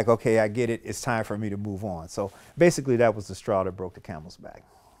I was like, okay, I get it. It's time for me to move on. So basically, that was the straw that broke the camel's back.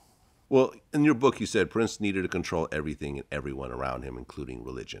 Well, in your book, you said Prince needed to control everything and everyone around him, including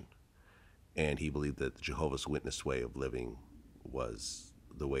religion. And he believed that the Jehovah's Witness way of living was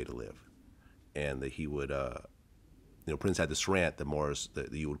the way to live. And that he would, you know, Prince had this rant that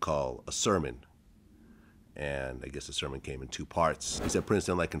you would call a sermon. And I guess the sermon came in two parts. He said Prince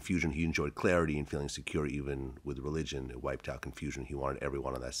didn't like confusion. He enjoyed clarity and feeling secure even with religion. It wiped out confusion. He wanted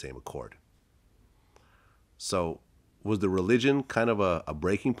everyone on that same accord. So was the religion kind of a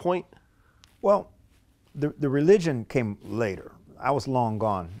breaking point? Well, the religion came later. I was long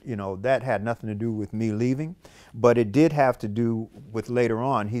gone. You know, that had nothing to do with me leaving, but it did have to do with later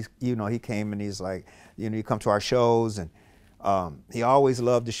on. You know, he came and he's like, you know, you come to our shows, and he always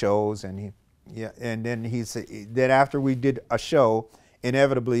loved the shows, and and then then after we did a show,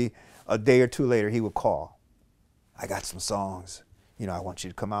 inevitably a day or two later he would call. I got some songs. You know, I want you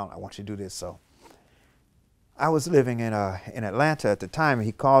to come out. I want you to do this. So I was living in Atlanta at the time, and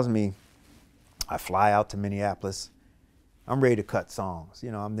he calls me. I fly out to Minneapolis. I'm ready to cut songs.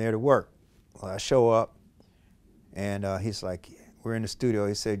 You know, I'm there to work. Well, I show up, and he's like, we're in the studio.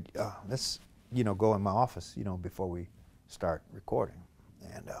 He said, let's, you know, go in my office, you know, before we start recording.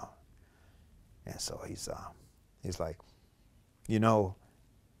 And so he's like, you know,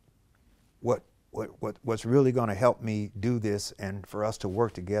 what's really going to help me do this and for us to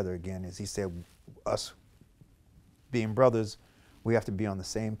work together again is, he said, us being brothers, we have to be on the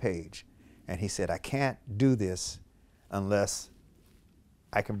same page. And he said, I can't do this unless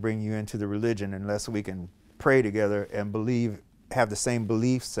I can bring you into the religion, unless we can pray together and have the same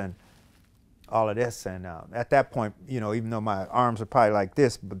beliefs and all of this. And at that point, you know, even though my arms are probably like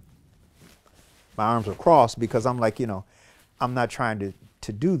this, but my arms are crossed, because I'm like, you know, I'm not trying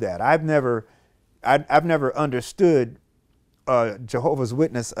to do that. I've never understood Jehovah's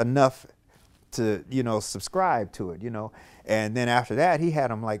Witness enough to, you know, subscribe to it, you know. And then after that, he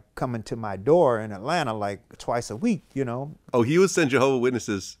had them like coming to my door in Atlanta like twice a week, you know. Oh, he would send Jehovah's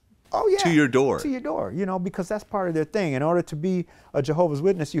Witnesses to your door? To your door, you know, because that's part of their thing. In order to be a Jehovah's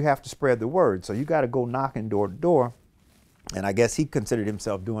Witness, you have to spread the word. So you got to go knocking door to door. And I guess he considered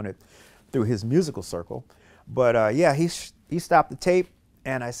himself doing it through his musical circle. But yeah, he stopped the tape,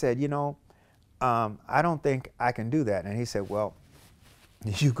 and I said, you know, I don't think I can do that. And he said, well,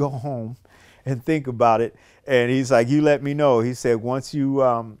 you go home and think about it. And he's like, you let me know. He said, once you,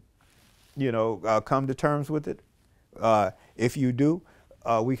 you know, come to terms with it, if you do,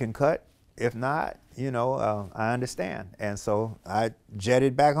 we can cut. If not, you know, I understand. And so I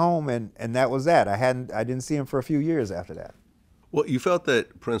jetted back home, and that was that. I didn't see him for a few years after that. Well, you felt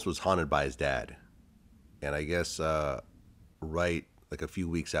that Prince was haunted by his dad. And I guess right like a few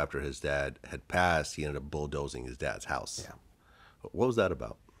weeks after his dad had passed, he ended up bulldozing his dad's house. Yeah. What was that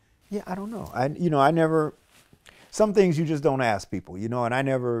about? Yeah, I don't know. You know, I never, some things you just don't ask people, you know, and I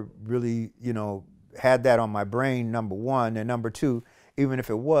never really, you know, had that on my brain, number one. And number two, even if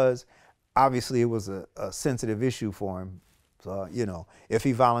it was, obviously it was a sensitive issue for him. So, you know, if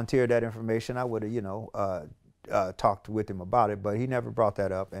he volunteered that information, I would have, you know, talked with him about it, but he never brought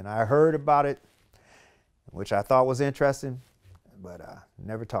that up. And I heard about it, which I thought was interesting, but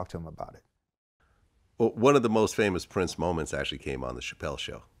never talked to him about it. Well, one of the most famous Prince moments actually came on the Chappelle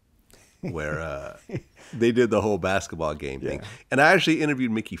Show, where they did the whole basketball game thing. And I actually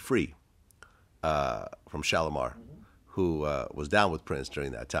interviewed Mickey Free from Shalimar, who was down with Prince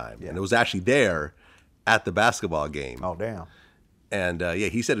during that time. And it was actually there at the basketball game. Oh, damn. And yeah,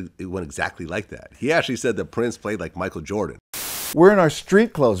 he said it went exactly like that. He actually said that Prince played like Michael Jordan. We're in our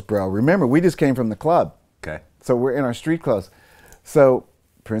street clothes, bro. Remember, we just came from the club. Okay. So we're in our street clothes. So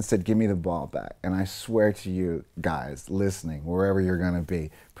Prince said, give me the ball back. And I swear to you guys listening, wherever you're going to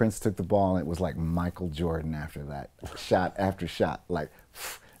be, Prince took the ball and it was like Michael Jordan after that. Shot after shot, like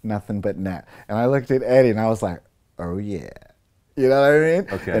nothing but net. And I looked at Eddie and I was like, oh yeah. You know what I mean?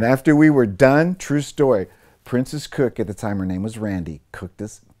 Okay. And after we were done, true story, Prince's cook at the time, her name was Randy, cooked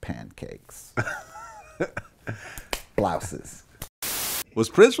us pancakes. Blouses. Was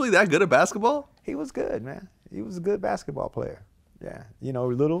Prince really that good at basketball? He was good, man. He was a good basketball player. Yeah, you know,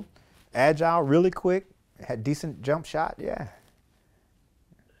 little, agile, really quick, had decent jump shot, yeah.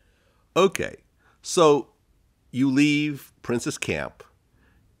 Okay, so you leave Prince's camp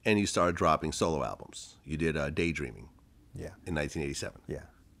and you started dropping solo albums. You did Daydreaming in 1987. Yeah.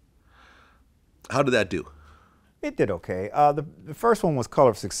 How did that do? It did okay. The first one was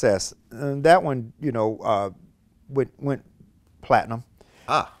Color of Success. And that one, you know, went platinum.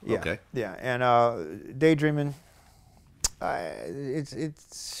 Ah, Yeah, okay. yeah, and Daydreaming,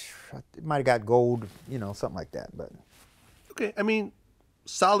 it might have got gold, you know, something like that, but. Okay, I mean,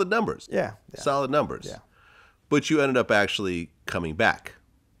 solid numbers. Yeah. Solid numbers. Yeah. But you ended up actually coming back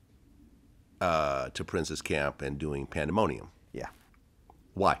to Prince's camp and doing Pandemonium. Yeah.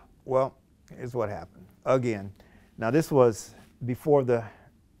 Why? Well, here's what happened. Again, now this was before the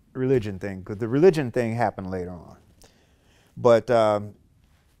religion thing, because the religion thing happened later on. But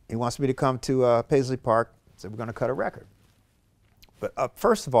he wants me to come to Paisley Park, so we're going to cut a record. But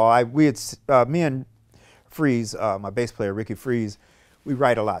first of all, me and Freeze, my bass player, Ricky Freeze, we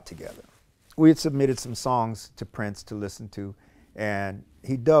write a lot together. We had submitted some songs to Prince to listen to, and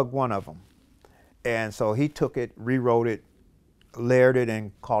he dug one of them. And so he took it, rewrote it, layered it,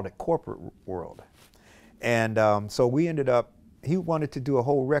 and called it Corporate World. And so we ended up, he wanted to do a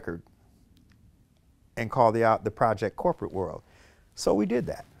whole record and call the project Corporate World. So we did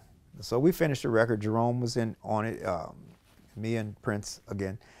that. So we finished the record. Jerome was on it, me and Prince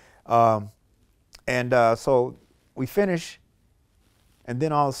again. So we finish, and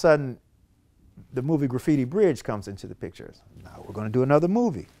then all of a sudden, the movie Graffiti Bridge comes into the picture. Now we're going to do another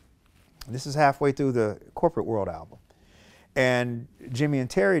movie. This is halfway through the Corporate World album. And Jimmy and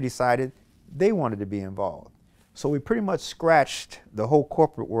Terry decided they wanted to be involved. So we pretty much scratched the whole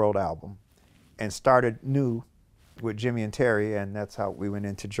Corporate World album and started new with Jimmy and Terry, and that's how we went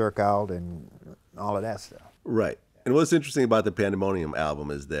into Jerk Out and all of that stuff. Right. And what's interesting about the Pandemonium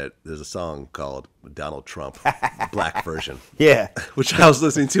album is that there's a song called Donald Trump, Black Version. Yeah. Which I was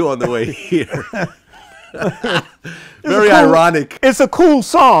listening to on the way here. Very ironic. It's a cool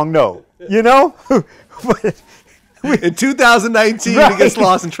song, though, you know? But in 2019, it gets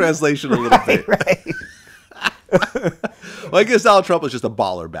lost in translation a little bit. Right. Well, I guess Donald Trump was just a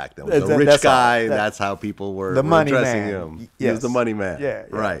baller back then. He was a rich guy, and that's how people were addressing him. Yes. He was the money man. Yeah,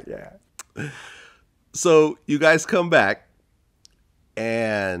 right. Yeah. So you guys come back,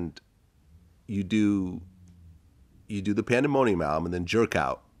 and you do the Pandemonium album, and then Jerk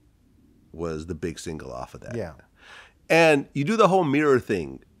Out was the big single off of that. Yeah. And you do the whole mirror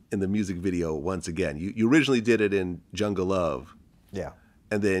thing in the music video once again. You originally did it in Jungle Love. Yeah.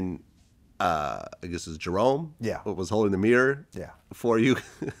 And then I guess it was Jerome. Yeah. Was holding the mirror. Yeah. For you.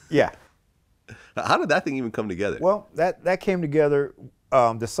 Yeah. How did that thing even come together? Well, that came together.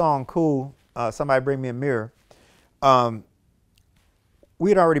 The song "Cool," Somebody Bring Me a Mirror. We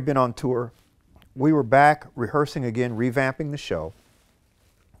had already been on tour. We were back rehearsing again, revamping the show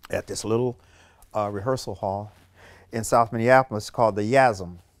at this little rehearsal hall in South Minneapolis called the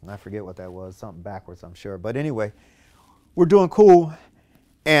Yasm. I forget what that was, something backwards, I'm sure. But anyway, we're doing Cool,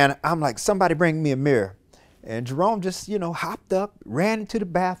 and I'm like, somebody bring me a mirror. And Jerome just, you know, hopped up, ran into the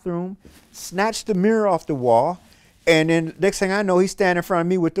bathroom, snatched the mirror off the wall, and then next thing I know, he's standing in front of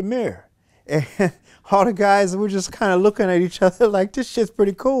me with the mirror. And all the guys were just kind of looking at each other like, this shit's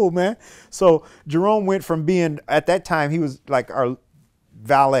pretty cool, man. So Jerome went from being, at that time, he was like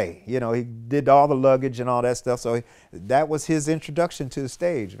valet. You know, he did all the luggage and all that stuff. So that was his introduction to the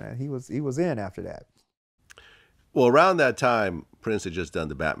stage, man. He was in after that. Well, around that time, Prince had just done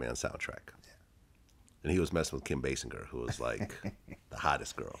the Batman soundtrack. And he was messing with Kim Basinger, who was like the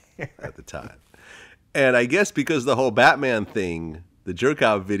hottest girl at the time. And I guess because the whole Batman thing, the Jerk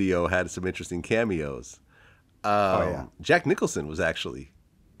Out video had some interesting cameos. Jack Nicholson was actually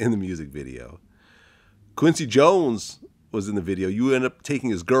in the music video. Quincy Jones was in the video. You ended up taking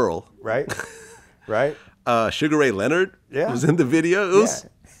his girl. Right, right. Sugar Ray Leonard was in the video. It was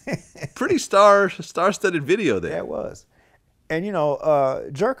pretty star-studded video there. Yeah, it was. And, you know,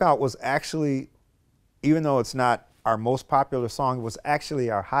 Jerk Out was actually, even though it's not our most popular song, it was actually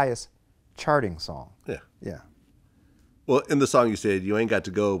our highest charting song. Yeah. Yeah. Well, in the song you said, you ain't got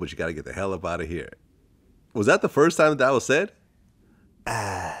to go, but you got to get the hell up out of here. Was that the first time that was said?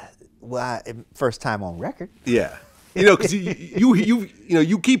 Well, first time on record. Yeah. You know, because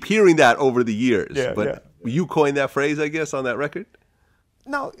you keep hearing that over the years. Yeah, but you coined that phrase, I guess, on that record?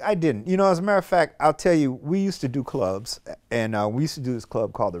 No, I didn't. You know, as a matter of fact, I'll tell you, we used to do clubs, and we used to do this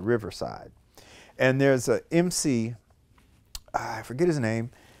club called the Riverside. And there's a MC, I forget his name,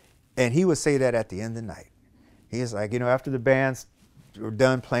 and he would say that at the end of the night. He's like, you know, after the bands were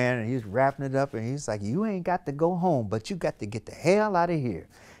done playing, and he's wrapping it up, and he's like, you ain't got to go home, but you got to get the hell out of here.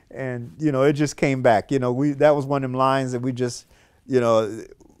 And, you know, it just came back. You know, that was one of them lines that we just, you know,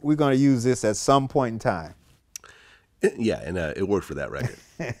 we're going to use this at some point in time. Yeah, and it worked for that record.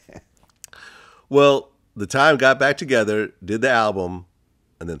 Well, the time got back together, did the album,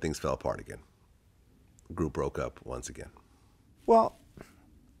 and then things fell apart again. The group broke up once again. Well,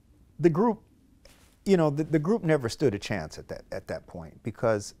 the group, you know, the group never stood a chance at that point,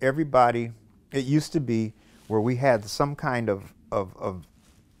 because everybody, it used to be where we had some kind of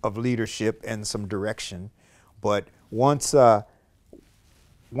leadership and some direction, but once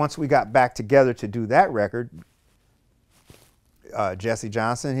we got back together to do that record, Jesse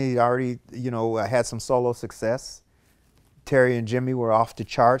Johnson, he already, you know, had some solo success. Terry and Jimmy were off the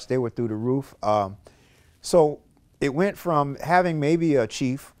charts. They were through the roof. So it went from having maybe a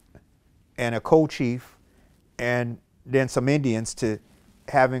chief and a co-chief and then some Indians to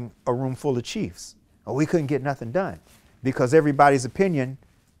having a room full of chiefs. Well, we couldn't get nothing done because everybody's opinion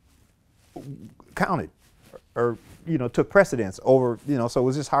counted or, you know, took precedence over, you know, so it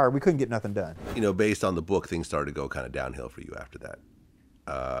was just hard. We couldn't get nothing done. You know, based on the book, things started to go kind of downhill for you after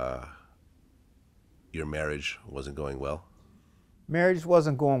that. Your marriage wasn't going well? Marriage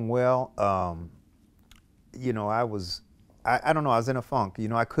wasn't going well. You know, I don't know, I was in a funk. You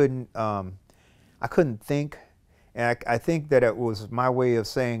know, I couldn't think. And I think that it was my way of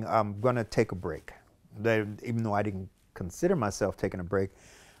saying, I'm going to take a break. That, even though I didn't consider myself taking a break,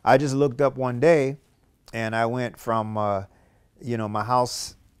 I just looked up one day and I went from, you know, my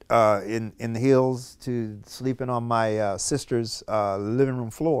house in the hills to sleeping on my sister's living room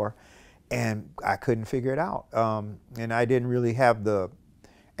floor, and I couldn't figure it out. And I didn't really have the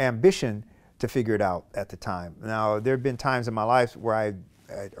ambition to figure it out at the time. Now, there have been times in my life where I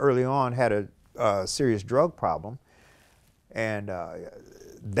early on had a serious drug problem, and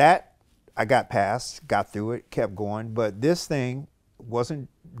that I got past, got through it, kept going. But this thing wasn't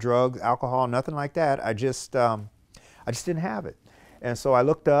drugs, alcohol, nothing like that. I just didn't have it. And so I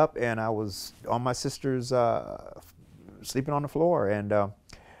looked up and I was on my sister's, sleeping on the floor. And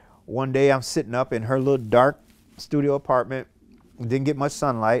one day I'm sitting up in her little dark studio apartment, didn't get much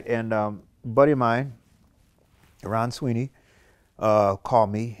sunlight, and a buddy of mine, Ron Sweeney,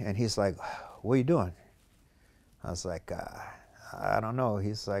 called me and he's like, what are you doing? I was like, I don't know.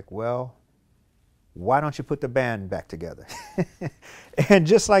 He's like, well, why don't you put the band back together? And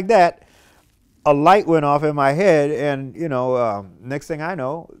just like that, a light went off in my head, and you know, next thing I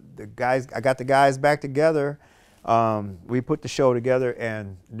know, I got the guys back together. We put the show together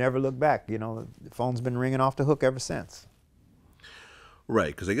and never looked back. You know, the phone's been ringing off the hook ever since.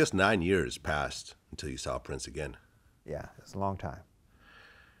 Right, because I guess 9 years passed until you saw Prince again. Yeah, it's a long time.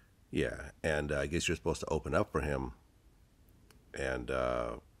 Yeah, and I guess you're supposed to open up for him, and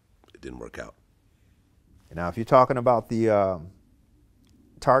it didn't work out. Now, if you're talking about the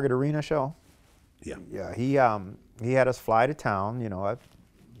Target Arena show, yeah, he had us fly to town. You know,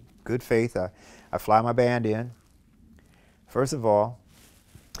 good faith. I fly my band in. First of all,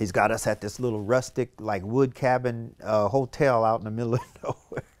 he's got us at this little rustic, like wood cabin hotel out in the middle of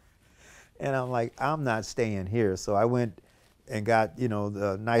nowhere, and I'm like, I'm not staying here. So I went and got, you know,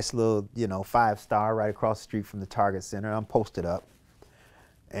 the nice little, you know, 5-star right across the street from the Target Center. I'm posted up,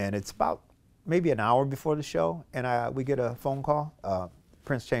 and it's about maybe an hour before the show, and we get a phone call.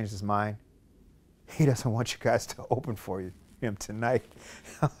 Prince changed his mind. He doesn't want you guys to open for you. him tonight.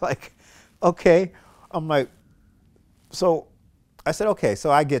 I'm like, okay. I'm like, so I said, okay,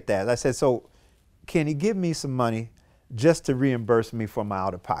 so I get that. I said, so can he give me some money just to reimburse me for my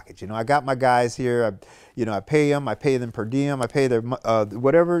out of pocket? You know, I got my guys here. I pay them per diem. I pay their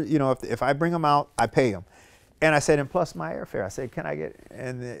whatever. You know, if I bring them out, I pay them. And I said, and plus my airfare. I said, can I get?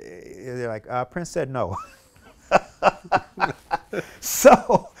 And they're like, Prince said no.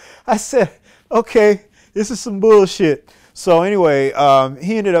 So I said, okay, this is some bullshit. So anyway,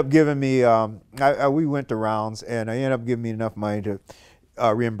 he ended up giving me, we went the rounds, and he ended up giving me enough money to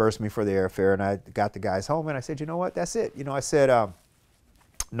reimburse me for the airfare, and I got the guys home, and I said, you know what, that's it. You know, I said,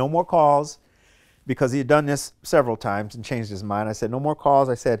 no more calls, because he had done this several times and changed his mind. I said, no more calls.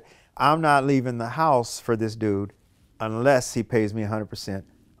 I said, I'm not leaving the house for this dude unless he pays me 100%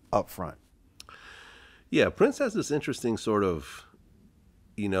 up front. Yeah, Prince has this interesting sort of,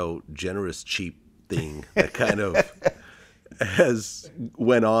 generous, cheap thing that kind of has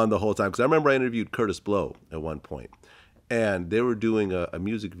went on the whole time. Because I remember I interviewed Curtis Blow at one point, and they were doing a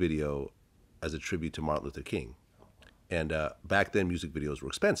music video as a tribute to Martin Luther King. And back then, music videos were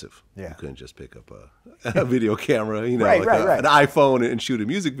expensive. Yeah. You couldn't just pick up a video camera, right. an iPhone and shoot a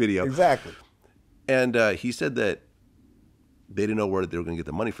music video. Exactly. And he said that they didn't know where they were going to get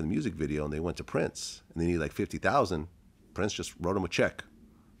the money for the music video, and they went to Prince, and they needed like $50,000. Prince just wrote him a check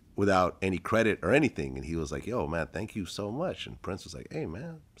without any credit or anything, and he was like, "Yo, man, thank you so much." And Prince was like, "Hey,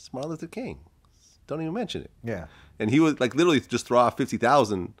 man, it's Martin Luther King. Don't even mention it." Yeah. And he would like literally just throw off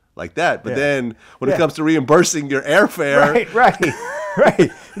 $50,000 like that. But Yeah. then when it comes to reimbursing your airfare,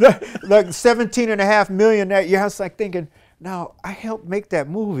 right. Like $17.5 million that year, I was like thinking, now I helped make that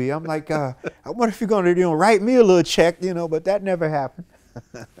movie. I'm like, I wonder if you're going to write me a little check, but that never happened.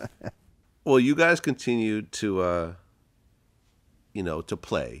 well, you guys continued to to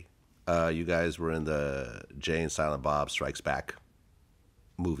play. You guys were in the Jay and Silent Bob Strikes Back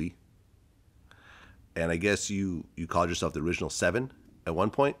movie. And I guess you called yourself the original Seven at one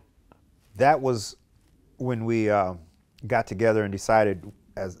point? That was when we got together and decided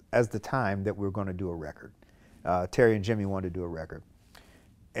as the time that we were going to do a record. Terry and Jimmy wanted to do a record.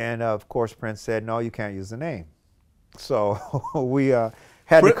 And of course, Prince said, no, you can't use the name. So we had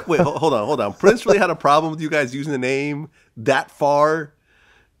to... Wait, hold on. Prince really had a problem with you guys using the name that far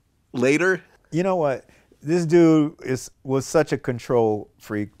later? You know what? This dude was such a control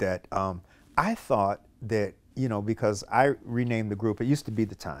freak that I thought that, because I renamed the group, it used to be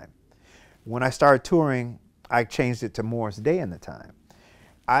The Time. When I started touring, I changed it to Morris Day and The Time.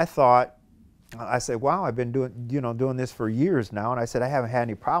 I said, wow, I've been doing this for years now. And I said, I haven't had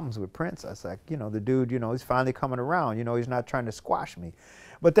any problems with Prince. I was like, the dude, he's finally coming around. He's not trying to squash me.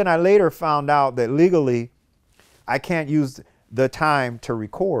 But then I later found out that legally, I can't use The Time to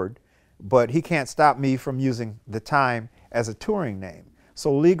record, but he can't stop me from using The Time as a touring name.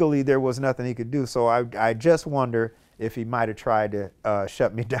 So legally, there was nothing he could do. So I just wonder if he might have tried to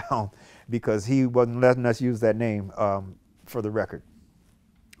shut me down because he wasn't letting us use that name for the record.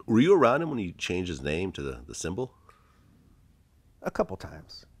 Were you around him when he changed his name to the symbol? A couple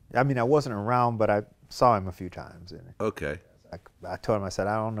times. I mean, I wasn't around, but I saw him a few times. And okay. I told him, I said,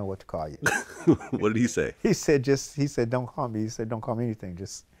 I don't know what to call you. What did he say? He said, don't call me. He said, don't call me anything.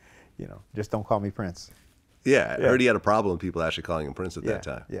 Just don't call me Prince. Yeah, I heard he had a problem with people actually calling him Prince at that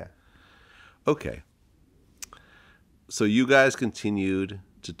time. Yeah. Okay. So you guys continued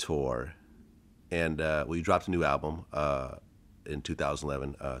to tour, and you dropped a new album in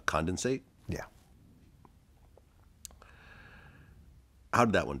 2011, Condensate. Yeah. How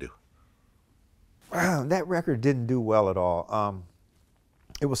did that one do? That record didn't do well at all.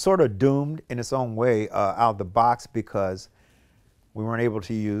 It was sort of doomed in its own way out of the box because we weren't able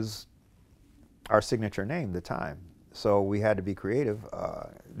to use our signature name, The Time. So we had to be creative.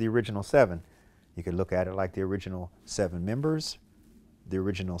 The original Seven, you could look at it like the original 7 members, the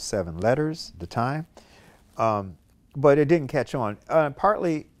original 7 letters, The Time. But it didn't catch on,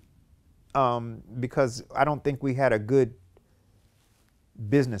 partly because I don't think we had a good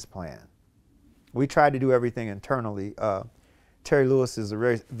business plan. We tried to do everything internally. Terry Lewis is a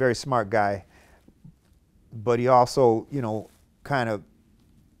very, very smart guy, but he also, kind of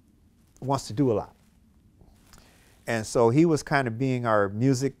wants to do a lot. And so he was kind of being our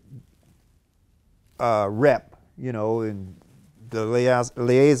music rep, and the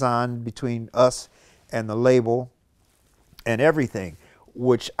liaison between us and the label and everything,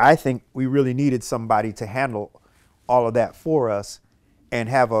 which I think we really needed somebody to handle all of that for us and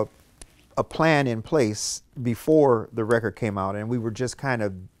have a plan in place before the record came out. And we were just kind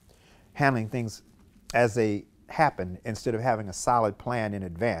of handling things as they happened instead of having a solid plan in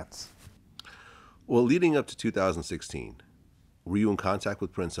advance. Well, leading up to 2016, Were you in contact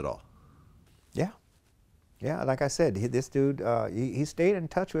with Prince at all? Yeah. Yeah, like I said, this dude, he stayed in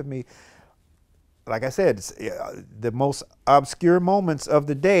touch with me. Like I said, the most obscure moments of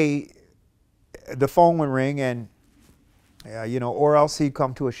the day, the phone would ring, and you know, or else he'd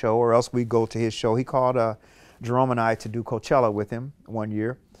come to a show, or else we'd go to his show. He called Jerome and I to do Coachella with him one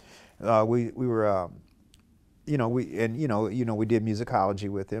year. We were, you know, we did musicology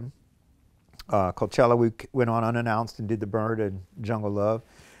with him. Coachella, we went on unannounced and did The Bird and Jungle Love,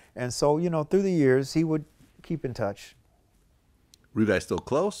 and so, you know, through the years he would keep in touch. Were you guys still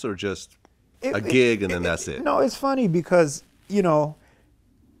close, or just a gig and then that's it? No, it's funny because, you know,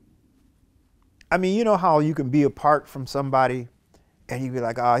 I mean, you know how you can be apart from somebody and you be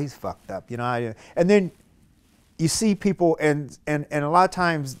like, oh, he's fucked up, you know, and then you see people, and a lot of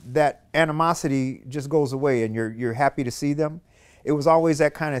times that animosity just goes away and you're happy to see them. It was always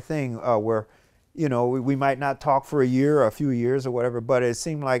that kind of thing where, you know, we might not talk for a year or a few years or whatever, but it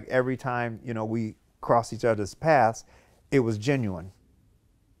seemed like every time, you know, we crossed each other's paths, it was genuine.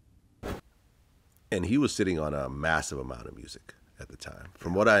 And he was sitting on a massive amount of music at the time.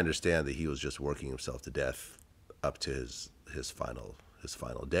 From what I understand, that he was just working himself to death up to his final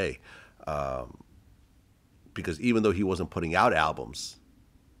day. Because even though he wasn't putting out albums,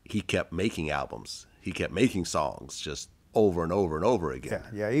 he kept making albums. He kept making songs just over and over and over again.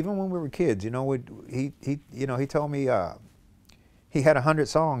 Yeah, yeah. Even when we were kids, you know, he told me he had 100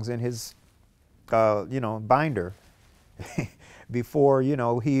 songs in his you know, binder before, you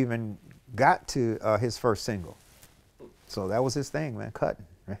know, he even got to his first single. So that was his thing, man, cutting,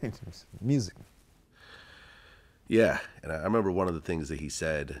 right? Music. Yeah, and I remember one of the things that he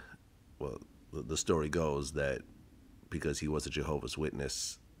said, well, the story goes that because he was a Jehovah's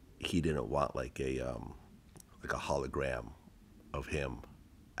Witness, he didn't want like a hologram of him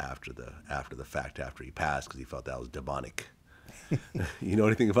after the fact, after he passed, because he felt that was demonic. You know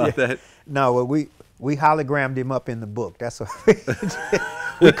anything about that? No, well, we hologrammed him up in the book. That's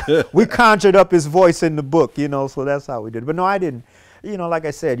what we conjured up his voice in the book, you know, so that's how we did it. But no, I didn't. You know, like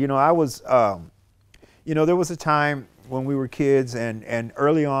I said, you know, I was, you know, there was a time when we were kids and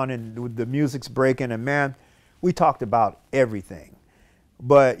early on and the music's breaking, and man, we talked about everything.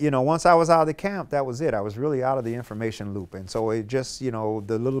 But, you know, once I was out of the camp, that was it. I was really out of the information loop. And so it just, you know,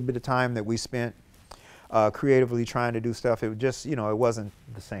 the little bit of time that we spent creatively trying to do stuff, it was just, you know, it wasn't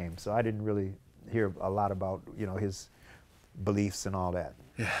the same. So I didn't really hear a lot about, you know, his beliefs and all that.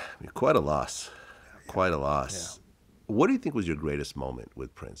 Yeah, I mean, quite a loss. Quite a loss. Yeah. What do you think was your greatest moment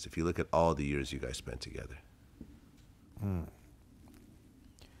with Prince, if you look at all the years you guys spent together?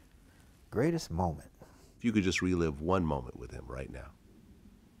 Greatest moment. If you could just relive one moment with him right now.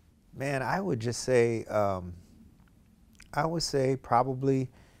 Man, I would just say, I would say probably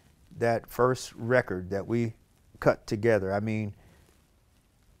that first record that we cut together. I mean,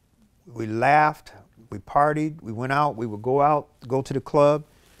 we laughed, we partied, we went out, we would go out, go to the club,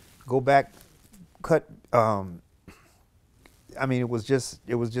 go back, cut. I mean, it was just,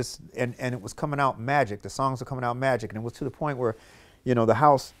 and it was coming out magic. The songs were coming out magic, and it was to the point where, you know, the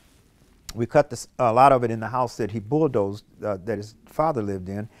house, we cut a lot of it in the house that he bulldozed, that his father lived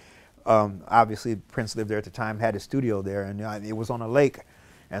in. Obviously, Prince lived there at the time, had his studio there, and it was on a lake.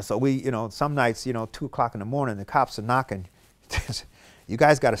 And so we, you know, some nights, you know, 2 o'clock in the morning, the cops are knocking. You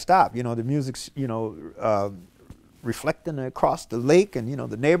guys got to stop. You know, the music's, you know, reflecting across the lake, and, you know,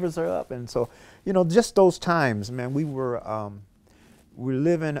 the neighbors are up. And so, you know, just those times, man, we were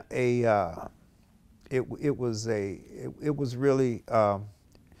living a, it was really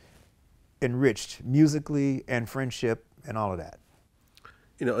enriched musically and friendship and all of that.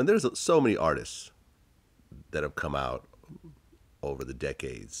 You know, and there's so many artists that have come out over the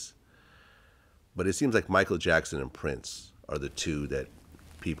decades, but it seems like Michael Jackson and Prince are the two that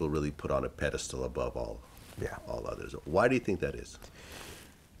people really put on a pedestal above all others. Why do you think that is?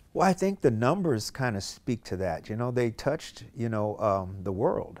 Well, I think the numbers kind of speak to that. You know, they touched, you know, the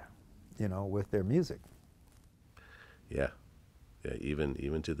world, you know, with their music. Yeah, yeah,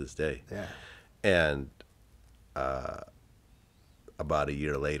 even to this day. Yeah. And about a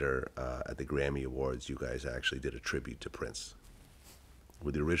year later, at the Grammy Awards, you guys actually did a tribute to Prince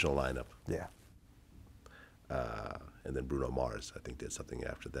with the original lineup. Yeah. And then Bruno Mars, I think, did something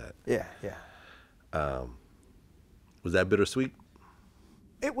after that. Yeah, yeah. Was that bittersweet?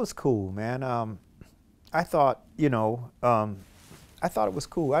 It was cool, man. I thought, you know, I thought it was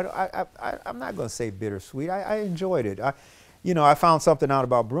cool. I'm not going to say bittersweet. I enjoyed it. You know, I found something out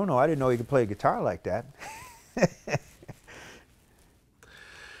about Bruno. I didn't know he could play guitar like that.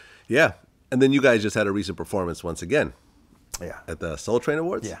 Yeah. And then you guys just had a recent performance once again. Yeah. At the Soul Train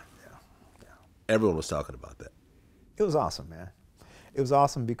Awards? Yeah, yeah, yeah. Everyone was talking about that. It was awesome, man. It was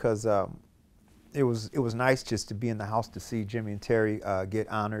awesome because it was nice just to be in the house to see Jimmy and Terry get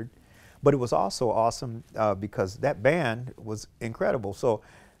honored. But it was also awesome because that band was incredible. So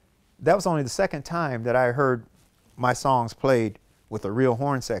that was only the second time that I heard my songs played with a real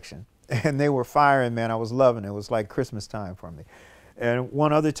horn section. And they were firing, man. I was loving it. It was like Christmas time for me. And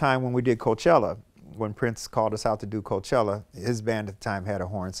one other time when we did Coachella, when Prince called us out to do Coachella, his band at the time had a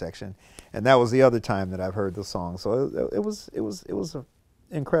horn section. And that was the other time that I've heard the song. So it was an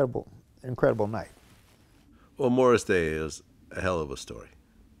incredible night. Well, Morris Day is a hell of a story,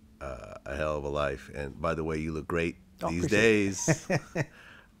 a hell of a life. And by the way, you look great these days.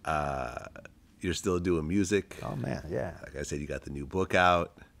 You're still doing music. Oh, man, yeah. Like I said, you got the new book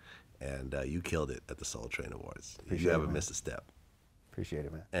out, and you killed it at the Soul Train Awards. Appreciate you it, haven't man. missed a step. Appreciate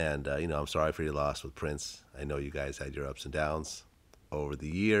it, man. And, I'm sorry for your loss with Prince. I know you guys had your ups and downs over the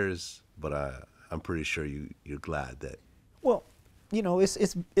years, but I'm pretty sure you're glad that. Well, it's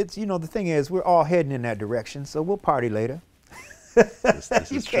the thing is, we're all heading in that direction, so we'll party later.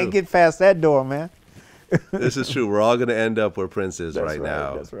 This You is can't true. get past that door, man. This is true. We're all going to end up where Prince is That's right right,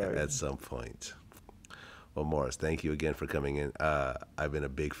 now that's right. at some point. Well, Morris, thank you again for coming in. I've been a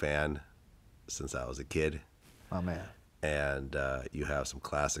big fan since I was a kid. My man. And you have some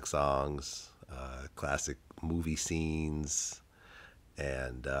classic songs, classic movie scenes,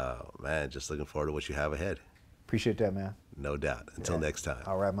 and man, just looking forward to what you have ahead. Appreciate that, man. No doubt. Until Yeah. next time.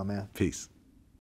 All right, my man. Peace.